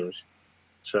the games. and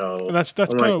So that's I'm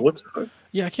kind like, of what the fuck?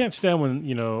 yeah. I can't stand when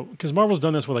because Marvel's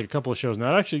done this with like a couple of shows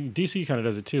now. Actually, DC kind of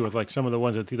does it too with like some of the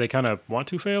ones that they kind of want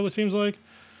to fail. It seems like.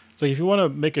 It's like if you want to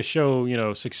make a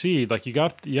show, succeed, like you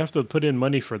have to put in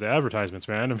money for the advertisements,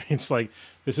 man. I mean, it's like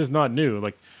this is not new.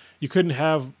 Like you couldn't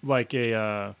have like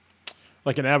a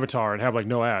like an avatar and have like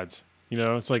no ads.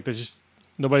 It's like there's just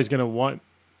nobody's gonna want.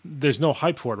 There's no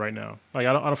hype for it right now. Like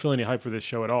I don't feel any hype for this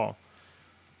show at all.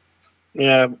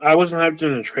 Yeah, I wasn't hyped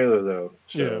in the trailer though.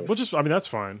 Yeah, So well, just I mean that's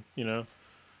fine.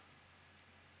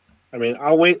 I mean,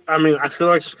 I'll wait. I mean, I feel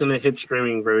like it's gonna hit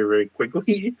streaming very, very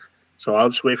quickly. So I'll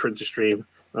just wait for it to stream.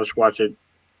 I'll just watch it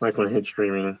like when it hits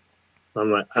streaming.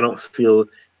 I'm like, I don't feel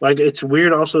like it's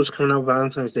weird. Also, it's coming out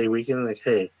Valentine's Day weekend. Like,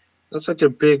 hey, that's like a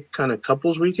big kind of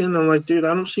couples weekend. I'm like, dude,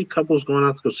 I don't see couples going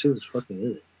out to go see this fucking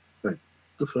movie. Like,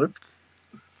 the fuck?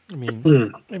 I mean, Hmm.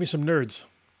 maybe some nerds.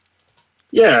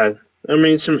 Yeah, I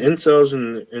mean, some incels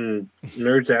and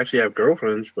nerds actually have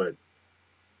girlfriends, but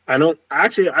I don't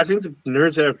actually. I think the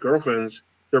nerds that have girlfriends,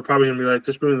 they're probably gonna be like,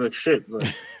 this movie looks shit.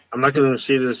 Like, I'm not gonna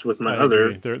see this with my I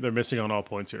agree. other. They're missing on all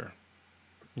points here.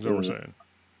 Is what we're Mm. saying.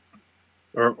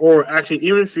 Or actually,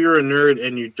 even if you're a nerd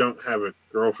and you don't have a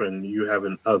girlfriend, you have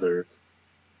an other.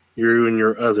 You and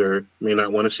your other may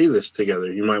not want to see this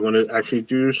together. You might want to actually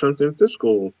do something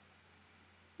physical,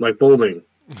 like bowling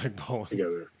Like bowling.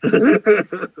 together.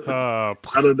 I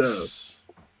don't know.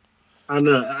 I don't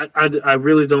know. I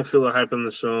really don't feel a hype on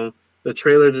the film. The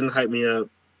trailer didn't hype me up.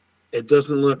 It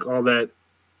doesn't look all that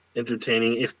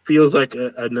entertaining. It feels like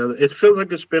another. It feels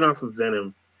like a spinoff of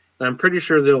Venom. And I'm pretty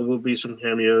sure there will be some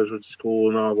cameos, which is cool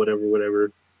and all, whatever,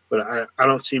 whatever. But I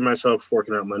don't see myself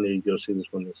forking out money to go see this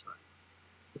one this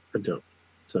time. I don't.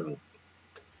 So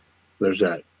there's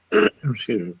that.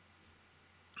 Excuse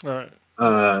me. All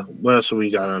right. What else have we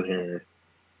got on here?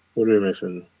 What are we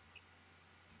missing?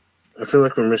 I feel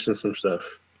like we're missing some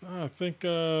stuff. I think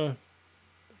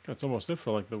that's almost it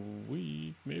for like the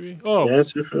week, maybe. Oh, Yeah,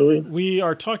 it's it really. we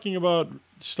are talking about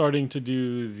starting to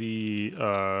do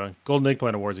the Golden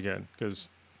Eggplant Awards again because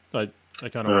I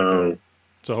kind of want to do them. Um,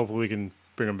 So hopefully we can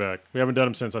bring them back. We haven't done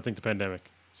them since I think the pandemic.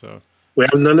 So we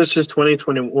haven't done this since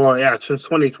 2020. Well, yeah, since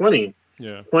 2020.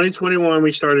 yeah, 2021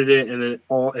 we started it, and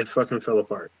it fucking fell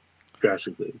apart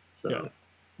drastically. yeah. So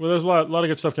Well, there's a lot of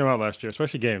good stuff came out last year,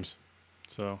 especially games.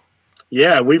 So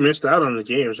yeah, we missed out on the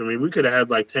games. I mean, we could have had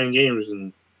like 10 games,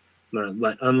 and not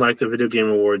like unlike the video game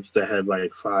awards that had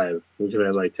like 5, we could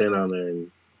have like 10 on there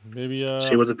and maybe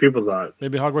see what the people thought.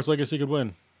 maybe Hogwarts Legacy could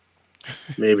win.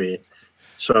 Maybe.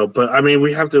 So, but I mean,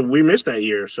 we missed that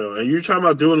year. So, are you talking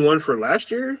about doing one for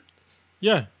last year?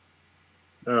 Yeah,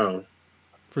 Oh,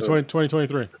 for oh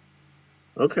 2023.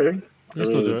 okay. We I can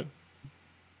still do mean, it.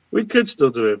 we could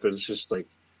still do it, but it's just like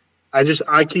I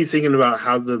keep thinking about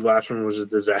how the last one was a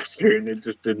disaster and it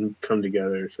just didn't come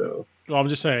together. So, Well, I'm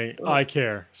just saying I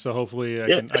care, so hopefully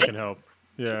yeah. I can help.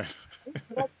 Yeah.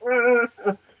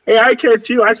 Hey, I care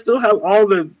too. I still have all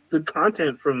the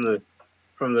content from the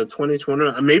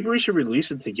 2020. Maybe we should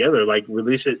release it together, like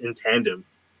release it in tandem.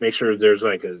 Make sure there's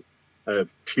like a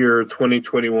pure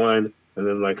 2021 and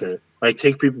then like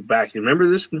take people back. You remember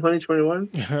this in 2021?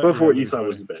 Yeah, Vote for what that'd you be thought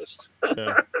was funny. the best.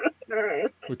 Yeah,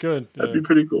 we could. That'd Yeah. be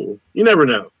pretty cool. You never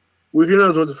know. Who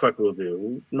knows what the fuck we'll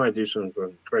do? We might do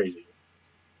something crazy.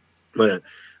 But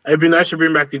it'd be nice to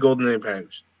bring back the golden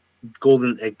eggplants.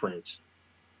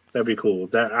 That'd be cool.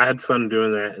 That I had fun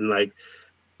doing that, and like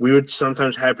we would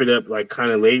sometimes hype it up like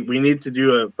kind of late. We need to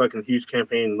do a fucking huge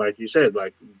campaign, like you said,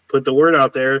 like put the word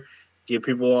out there, get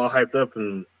people all hyped up,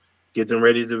 and get them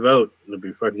ready to vote. It'd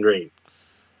be fucking great.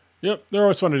 Yep, they're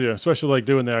always fun to do, especially like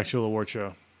doing the actual award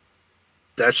show.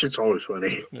 That shit's always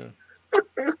funny. Yeah.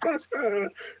 And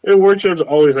award shows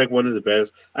always like one of the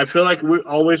best. I feel like we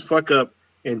always fuck up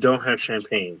and don't have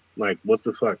champagne. Like what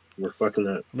the fuck? We're fucking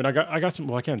up. I mean, I got some.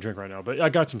 Well, I can't drink right now, but I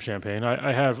got some champagne.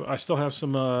 I still have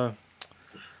some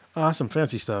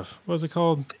fancy stuff. What is it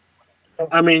called?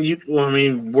 I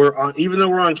mean, we're on. Even though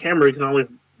we're on camera, you can always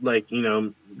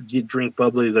drink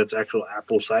bubbly that's actual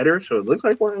apple cider, so it looks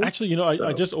like wine. Actually, I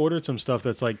So just ordered some stuff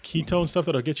that's like ketone stuff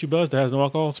that'll get you buzzed. That has no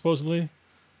alcohol, supposedly.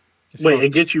 It's wait, called it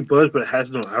gets you buzzed, but it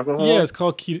has no Yeah, alcohol. it's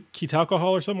called keto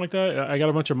alcohol or something like that. I got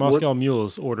a bunch of What, Moscow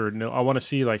mules ordered. And I want to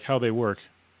see like how they work.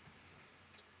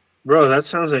 bro? That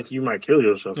sounds like you might kill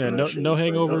yourself Yeah, on that no shit. Like, no,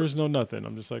 hangovers, no nothing.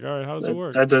 I'm just like, all right, how does it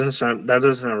work? that doesn't sound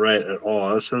right at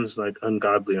all. That sounds like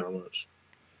ungodly almost.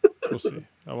 We'll see.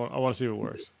 I want to see if it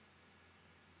works.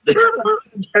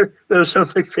 That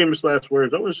sounds like famous last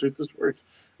words. I want to see if this works.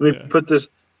 Let me Yeah, put this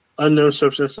unknown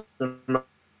substance in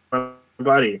my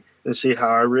body and see how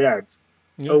I react.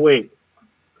 Oh yeah. wait,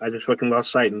 I just fucking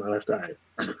lost sight in my left eye.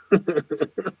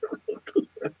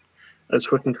 That's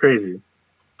fucking crazy.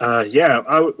 Yeah.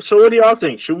 So what do y'all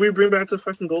think? Should we bring back the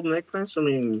fucking golden eggplants? I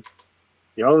mean,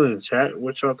 y'all in the chat,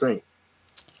 what y'all think?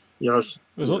 Y'all,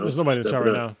 There's nobody in the step chat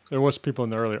it right up. now. There was people in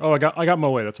there earlier. Oh, I got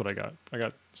Moe. That's what I got. I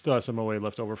got still have some Moe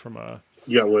left over from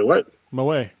You got wait, what?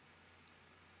 Moe,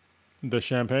 the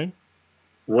champagne.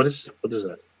 What is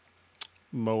that?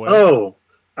 Moe. Oh,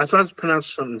 I thought it's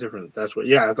pronounced something different. That's what.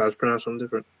 Yeah, I thought it's pronounced something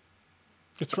different.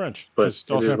 It's French But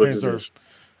because it is what it is.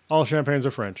 all champagnes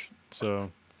are French.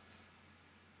 So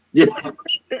Yeah,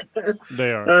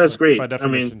 they are that's by great. I mean,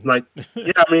 definition. like,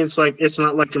 yeah, I mean, it's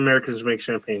not like Americans make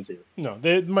champagne too. No,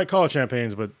 they might call it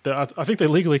champagnes, but I think they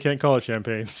legally can't call it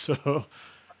champagne. So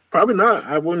Probably not.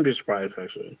 I wouldn't be surprised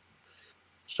actually.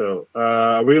 So,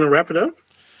 are we gonna wrap it up?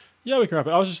 yeah, we can wrap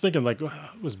it. I was just thinking, like,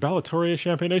 was Ballatoria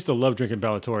champagne? I used to love drinking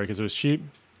Ballatoria because it was cheap.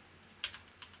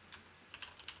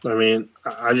 I mean,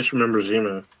 I just remember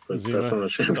Zima, but that's Zima. not a Uh,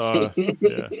 champagne.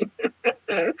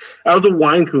 yeah. I was a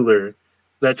wine cooler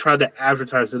that tried to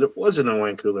advertise that it wasn't a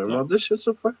wine cooler. I'm No, like, this shit's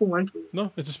a fucking wine cooler.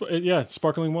 no, yeah, it's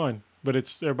sparkling wine, but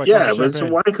it's everybody calls it Yeah, but it's a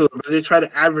champagne. wine cooler, but they try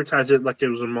to advertise it like it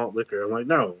was a malt liquor. I'm like,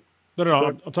 no. No, no, The no.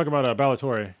 fuck? I'm talking about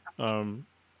Ballatory.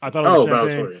 I thought it was a Oh,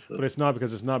 champagne, Balatori. but it's not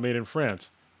because it's not made in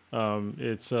France.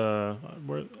 It's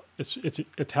where it's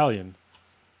Italian,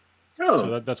 so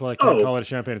Oh, that's why I can't oh. call it a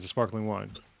champagne. It's a sparkling wine.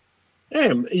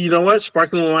 Hey, you know what?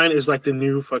 Sparkling wine is like the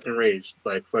new fucking rage.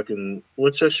 Like fucking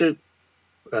what's that shit?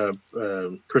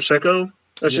 Prosecco.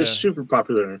 That's just Yeah. super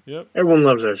popular. Yep. Everyone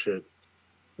loves that shit.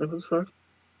 What the fuck?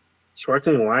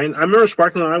 Sparkling wine. I remember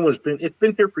sparkling wine it's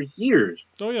been here for years,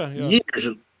 Oh yeah, yeah. years,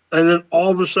 and then all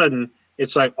of a sudden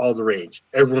it's like all the rage.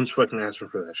 Everyone's fucking asking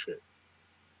for that shit.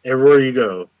 Everywhere you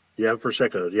go, you have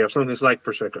prosecco. You have something that's like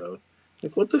prosecco.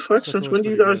 Like what the fuck? Since Prosecco is when do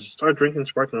you pretty guys good. start drinking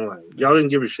sparkling wine? Yeah. Y'all didn't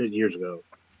give a shit years ago.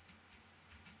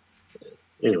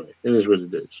 Anyway, it is what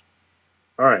it is.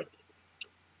 All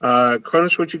right,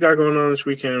 Cronus, what you got going on this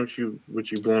weekend?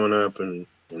 What you blowing up and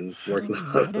working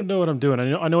I up? don't know what I'm doing.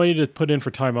 I know I need to put in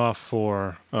for time off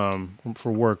for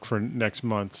work for next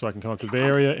month so I can come up to the Bay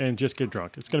Area and just get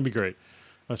drunk. It's gonna be great,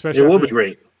 It especially will be after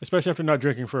great. not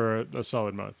drinking for a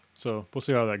solid month. So we'll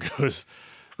see how that goes.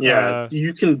 Yeah, Uh,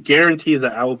 you can guarantee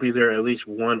that I will be there at least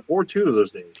one or two of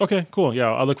those days. okay, cool.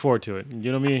 Yeah, I look forward to it.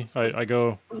 You know me, I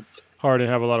go hard and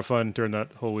have a lot of fun during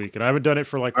that whole week, and I haven't done it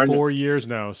for like I know. 4 years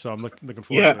now, so I'm looking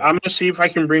forward Yeah, to I'm that. gonna see if I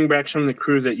can bring back some of the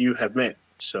crew that you have met.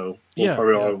 So we'll Yeah,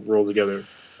 probably yeah. all roll together.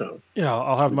 So Yeah,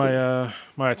 I'll have we can.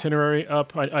 my itinerary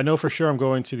up. I know for sure I'm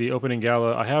going to the opening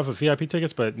gala. I have a VIP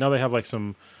tickets, but now they have like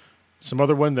some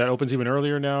other one that opens even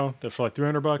earlier now. That for like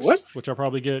What? $300, which I'll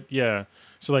probably get. Yeah,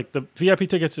 so like the VIP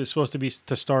tickets is supposed to be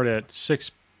to start at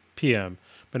 6 p.m.,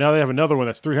 but now they have another one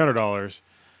that's $300.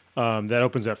 That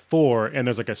opens at 4, and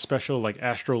there's like a special like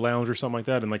Astro Lounge or something like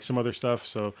that, and like some other stuff.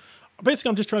 So basically,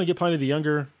 I'm just trying to get Planet of the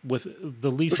Younger with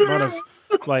the least amount of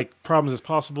like problems as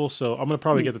possible. So I'm gonna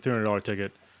probably get the $300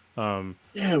 ticket,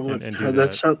 Yeah, and do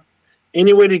that's that.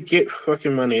 any way to get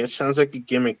fucking money. It sounds like a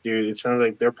gimmick, dude. It sounds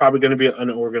like they're probably going to be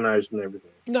unorganized and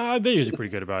everything. Nah, they're usually pretty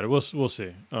good about it. We'll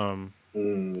see.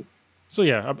 Mm. So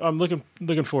yeah, I'm looking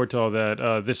forward to all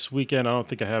that. This weekend, I don't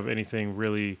think I have anything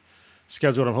really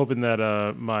scheduled. I'm hoping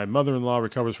that my mother-in-law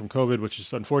recovers from COVID, which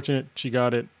is unfortunate. She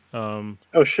got it.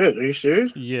 Oh shit! Are you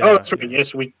serious? Oh, Yeah, that's right. yeah,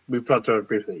 Yes, we talked about it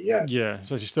briefly. Yeah. yeah.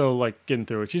 So she's still like getting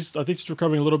through it. I think she's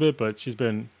recovering a little bit, but it's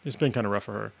been kind of rough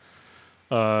for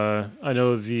her. I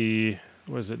know the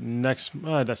what is it next?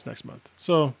 That's next month.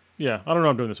 So yeah, I don't know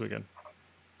what I'm doing this weekend.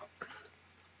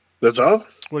 That's all.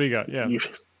 What do you got? Yeah. You.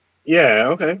 Yeah.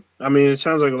 Okay. I mean, it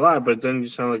sounds like a lot, but then you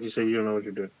sound like you say you don't know what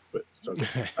you're doing. But it's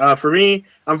okay. For me,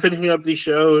 I'm finishing up these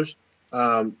shows.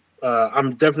 I'm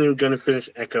definitely going to finish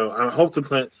Echo. I hope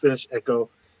to finish Echo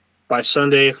by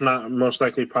Sunday, if not most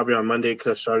likely probably on Monday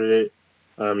because I started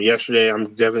it yesterday. I'm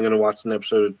definitely going to watch an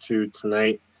episode or two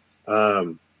tonight.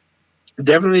 Um,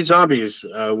 Definitely zombies.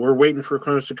 We're waiting for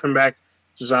Cronus to come back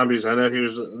to zombies. I know he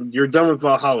was. You're done with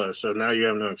Valhalla, so now you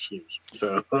have no excuse.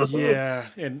 So Yeah,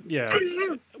 and yeah.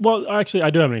 Well, actually, I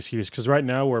do have an excuse because right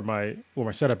now where my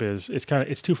setup is,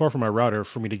 it's too far from my router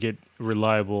for me to get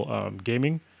reliable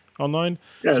gaming online.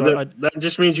 yeah, So that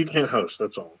just means you can't host.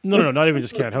 That's all. no, not even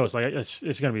just can't host. Like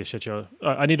it's gonna be a shit show.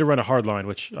 I need to run a hard line,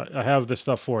 which I have the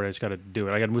stuff for it. I just got to do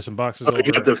it. I got to move some boxes Oh, you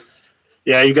got over. the.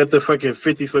 Yeah, you got the fucking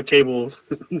 50-foot cable.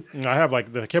 And I have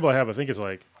like the cable I have. I think is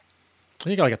like I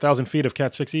think like 1,000 feet of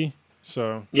Cat 60.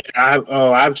 So Yeah,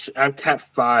 I've Cat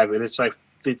 5, and it's like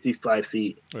 55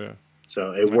 feet. yeah.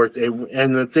 So it worked.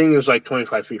 And the thing is like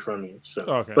 25 feet from me. Oh, So,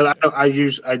 okay. but Yeah. I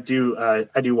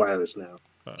do wireless now.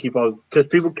 Uh, Keep all because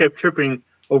people kept tripping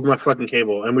over my fucking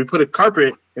cable, and we put a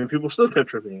carpet, and people still kept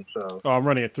tripping. So, I'm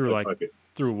running it through but like fuck it.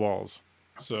 through walls.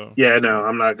 So Yeah, no,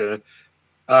 I'm not gonna.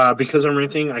 Because I'm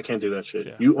renting, I can't do that shit.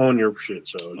 yeah, You own your shit,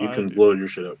 so you I can do. blow your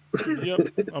shit up. Yep.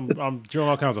 I'm drilling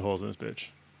all kinds of holes in this bitch.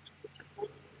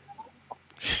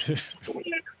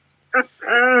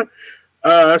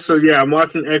 So yeah, I'm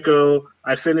watching Echo.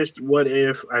 I finished What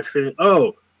If. I finished.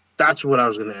 Oh, that's what I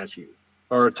was going to ask you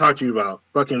or talk to you about.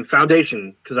 Fucking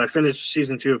Foundation, because I finished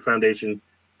season 2 of Foundation.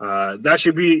 That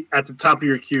should be at the top of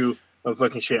your queue of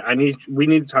fucking shit. We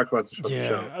need to talk about this fucking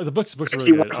show. Yeah, the books are I really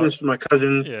keep good. watching this with my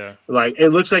cousin. Yeah, Like, it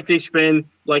looks like they spend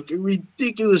like a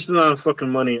ridiculous amount of fucking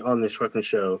money on this fucking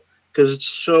show because it's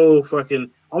so fucking.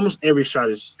 Almost every shot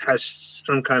has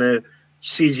some kind of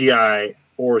CGI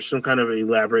or some kind of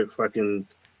elaborate fucking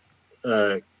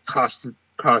uh, cost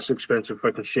expensive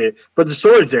fucking shit. But the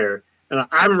story's there, and I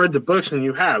haven't read the books, and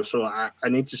you have, so I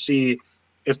need to see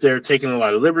if they're taking a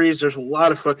lot of liberties. There's a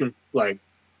lot of fucking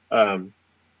um,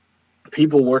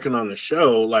 people working on the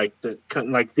show, like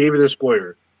David S.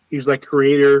 Goyer. He's like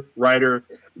creator, writer.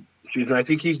 I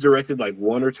think he's directed like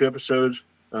 1 or 2 episodes.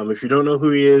 If you don't know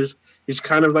who he is, he's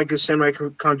kind of like a semi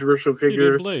controversial he did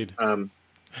figure. Blade.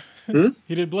 Hmm?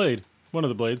 He did Blade. One of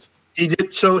the Blades. He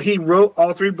did. So he wrote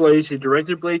all 3 Blades. He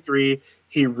directed Blade 3.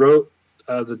 He wrote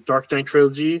the Dark Knight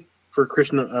trilogy for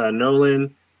Chris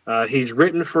Nolan. He's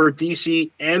written for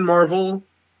DC and Marvel.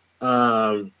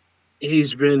 Um,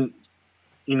 he's been,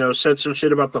 said some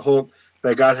shit about the Hulk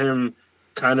that got him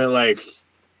kind of like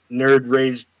nerd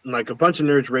raged, like a bunch of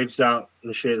nerds raged out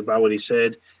and shit about what he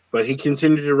said. But he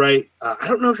continued to write. I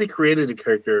don't know if he created a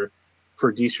character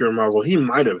for DC or Marvel. He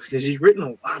might have because he's written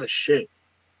a lot of shit.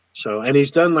 So, and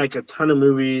he's done like a ton of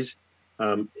movies.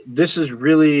 This is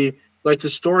really like the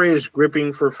story is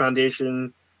gripping for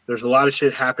Foundation. There's a lot of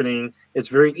shit happening. It's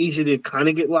very easy to kind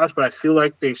of get lost, but I feel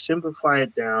like they simplify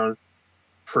it down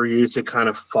for you to kind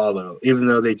of follow. Even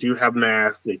though they do have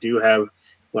math, they do have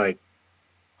like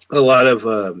a lot of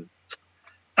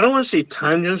I don't want to say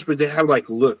time jumps, but they have like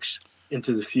looks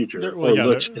into the future Well, or yeah,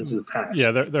 looks into the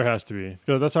yeah, past. there has to be.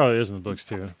 That's how it is in the books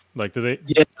too. Like, do they?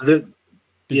 Yeah, yeah,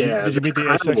 Did you there's meet the kind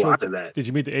of a asexual? lot of that. Did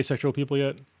you meet the asexual people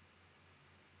yet?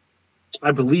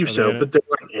 I believe Are they so, in it? but they're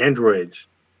like androids.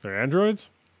 They're androids.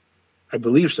 I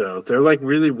believe so. They're like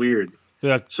really weird.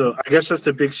 That So I guess that's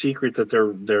the big secret that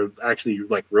they're actually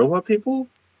like robot people.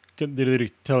 did they do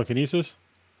telekinesis?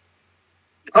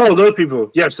 Oh, those people.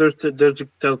 Yes, there's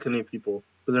telekinetic people,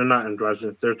 but they're not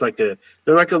androgynous. They're like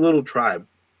a little tribe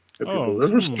of people. Oh,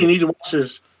 That's what you need to watch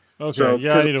this. okay. So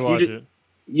Yeah, I because need to watch it.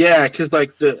 yeah, because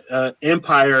like the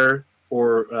Empire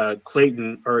or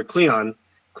Clayton or Cleon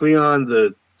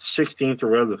the 16th or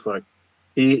whatever the fuck.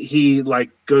 He like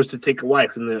goes to take a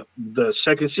wife, and the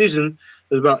second season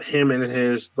is about him and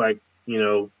his like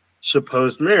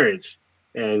supposed marriage,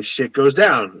 and shit goes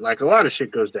down. Like a lot of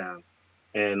shit goes down,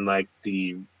 and like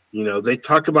they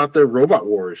talk about the robot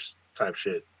wars type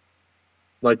shit.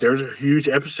 Like there's a huge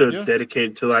episode Yeah.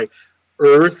 dedicated to like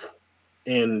Earth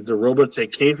and the robots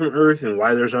that came from Earth and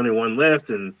why there's only one left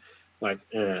and like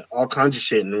all kinds of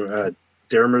shit. And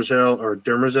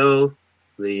Dermazel,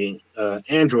 the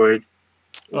android,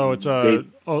 Oh, it's they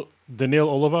Daniil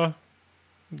Oliva.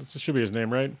 That should be his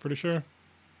name, right? Pretty sure.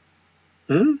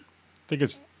 I hmm? think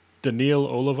it's Daniil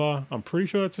Oliva. I'm pretty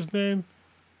sure that's his name.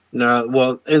 No,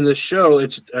 well in the show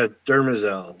it's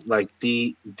Dermazel, like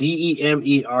Demerzel.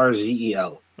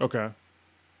 Okay.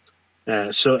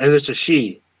 So and it's a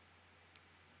she.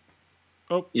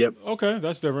 Oh, Yep. okay.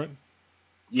 That's different.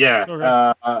 Yeah.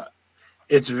 Okay.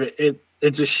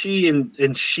 It's a she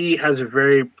and she has a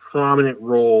very prominent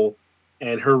role,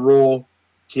 and her role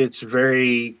gets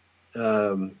very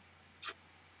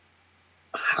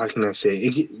how can I say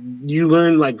you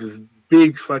learn like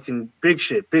big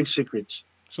shit, big secrets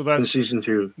So in season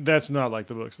 2. that's not like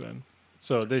the books then.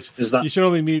 So It's not you should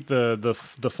only meet the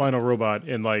final robot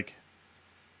in like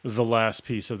the last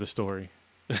piece of the story.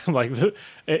 Like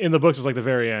in the books, it's like the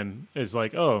very end. It's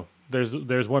like, oh,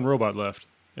 there's one robot left,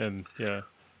 and yeah.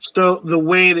 so the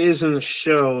way it is in the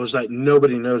show is like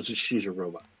nobody knows that she's a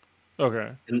robot,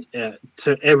 Okay. and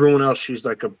to everyone else she's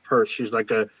like a she's like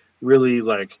a really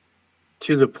like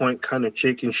to the point kind of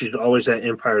chick, and she's always at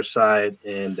Empire's side.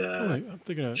 And Oh, wait, I'm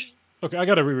thinking of. Okay, I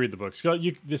gotta reread the books.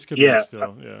 This could be yeah,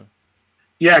 still, yeah.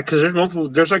 yeah, because there's multiple.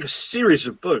 There's like a series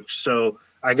of books, so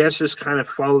I guess this kind of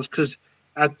follows because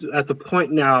at the point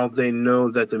now they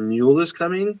know that the mule is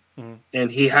coming, Mhm.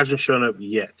 and he hasn't shown up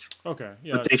yet. Okay,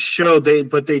 yeah.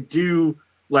 But they do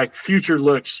like future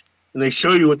looks, and they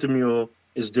show you what the mule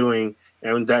is doing,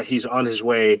 and that he's on his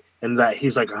way, and that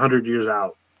he's like 100 years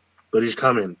out, but he's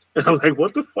coming. And I was like,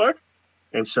 what the fuck?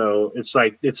 And so it's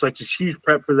like this huge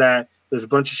prep for that. There's a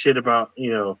bunch of shit about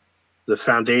the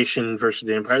Foundation versus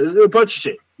the Empire. There's a bunch of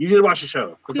shit. You need to watch the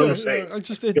show. That's what I'm Yeah, gonna say. I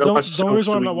just You gotta don't. watch the The only show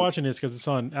reason why so I'm we not can. watching it is because it's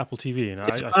on Apple TV, and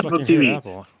It's I Apple fucking hate TV.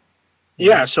 Apple. You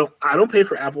Yeah, know. so I don't pay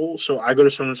for Apple, so I go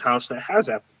to someone's house that has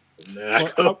Apple. Nah,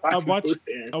 Well, go I watch watched Blue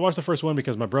Hair. I watched the first one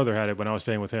because my brother had it when I was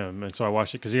staying with him, and so I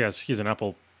watched it because he's an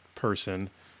Apple person,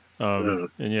 Uh,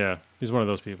 and yeah, he's one of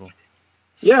those people.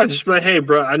 yeah, just like, hey,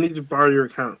 bro, I need to borrow your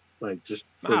account, like just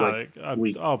for Nah, like a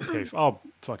week. I'll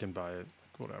fucking buy it,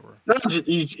 whatever. No,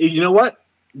 you know what?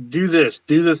 Do this.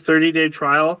 Do the 30-day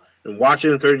trial and watch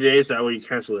it in 30 days. That way you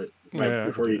cancel it like Yeah, I could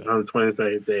before do you that. on the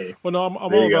 23rd day. Well, no, I'm There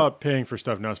all you go. about paying for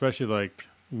stuff now, especially like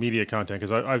media content,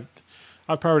 because I've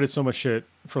pirated so much shit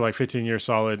for like 15 years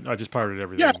solid. I just pirated Yeah,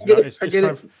 everything. I Now get it. I get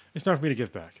it. it's time for me to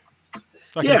give back.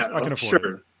 Yeah, I can afford it.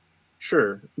 sure.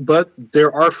 Sure. But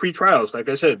there are free trials. Like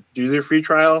I said, do their free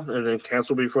trial and then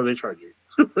cancel before they charge you.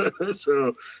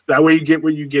 So that way you get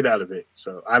what you get out of it.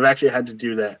 So I've actually had to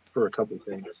do that for a couple of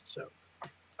things. So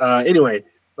anyway,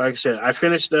 like I said, I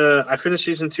finished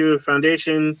season 2 of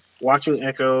Foundation, watching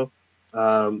Echo,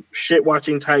 shit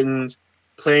watching Titans,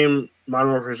 playing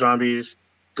Modern Warfare Zombies,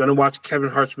 gonna watch Kevin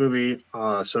Hart's movie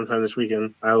sometime this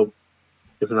weekend. I hope.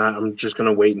 If not, I'm just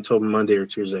gonna wait until Monday or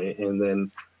Tuesday, and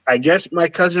then I guess my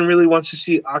cousin really wants to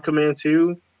see Aquaman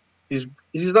 2. He's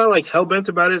he's not like hell bent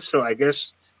about it, so I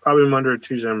guess probably Monday or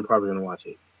Tuesday I'm probably gonna watch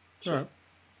it. All So right,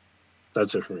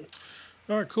 that's it for me.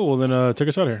 all right, cool. Well, then take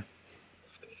us out here.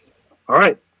 All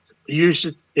right, you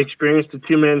should experience the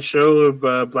 2-man show of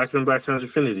Black and Black Times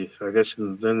Infinity. So I guess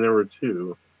then there were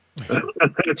two.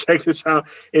 Check us out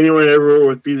anywhere and everywhere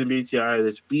with Be the BTI.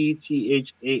 That's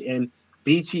BTHAN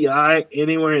BTI.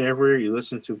 Anywhere and everywhere you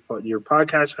listen to your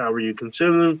podcast, however you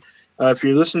consume them. If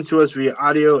you listen to us via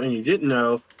audio and you didn't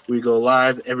know, we go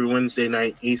live every Wednesday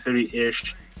night, 8:30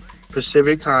 ish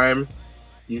Pacific time.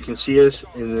 You can see us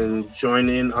and then join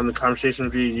in on the conversation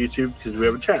via YouTube because we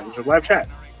have a chat. It's a live chat.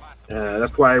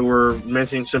 That's why we're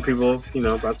mentioning some people,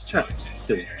 about the chat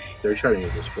because they're chatting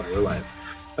with us while we're live.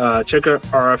 Check out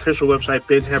our official website,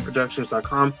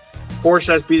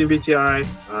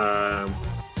 bidheadproductions.com/BTI.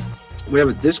 We have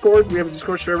a Discord. We have a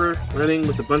Discord server running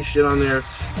with a bunch of shit on there.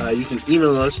 You can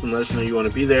email us and let us know you want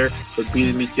to be there with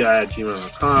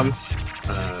bthebti@gmail.com.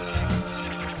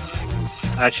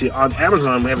 Actually, on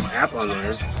Amazon, we have an app on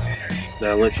there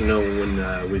that'll let you know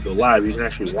when we go live. You can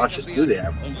actually watch us through the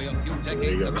app. So there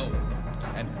you go.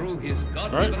 And through his All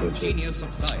right. God-given genius of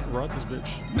science, Rock this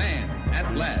bitch. man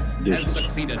at last has Dishes.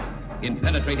 succeeded in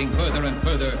penetrating further and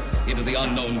further into the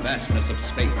unknown vastness of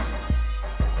space.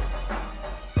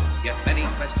 Yet many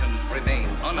questions remain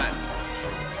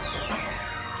unanswered.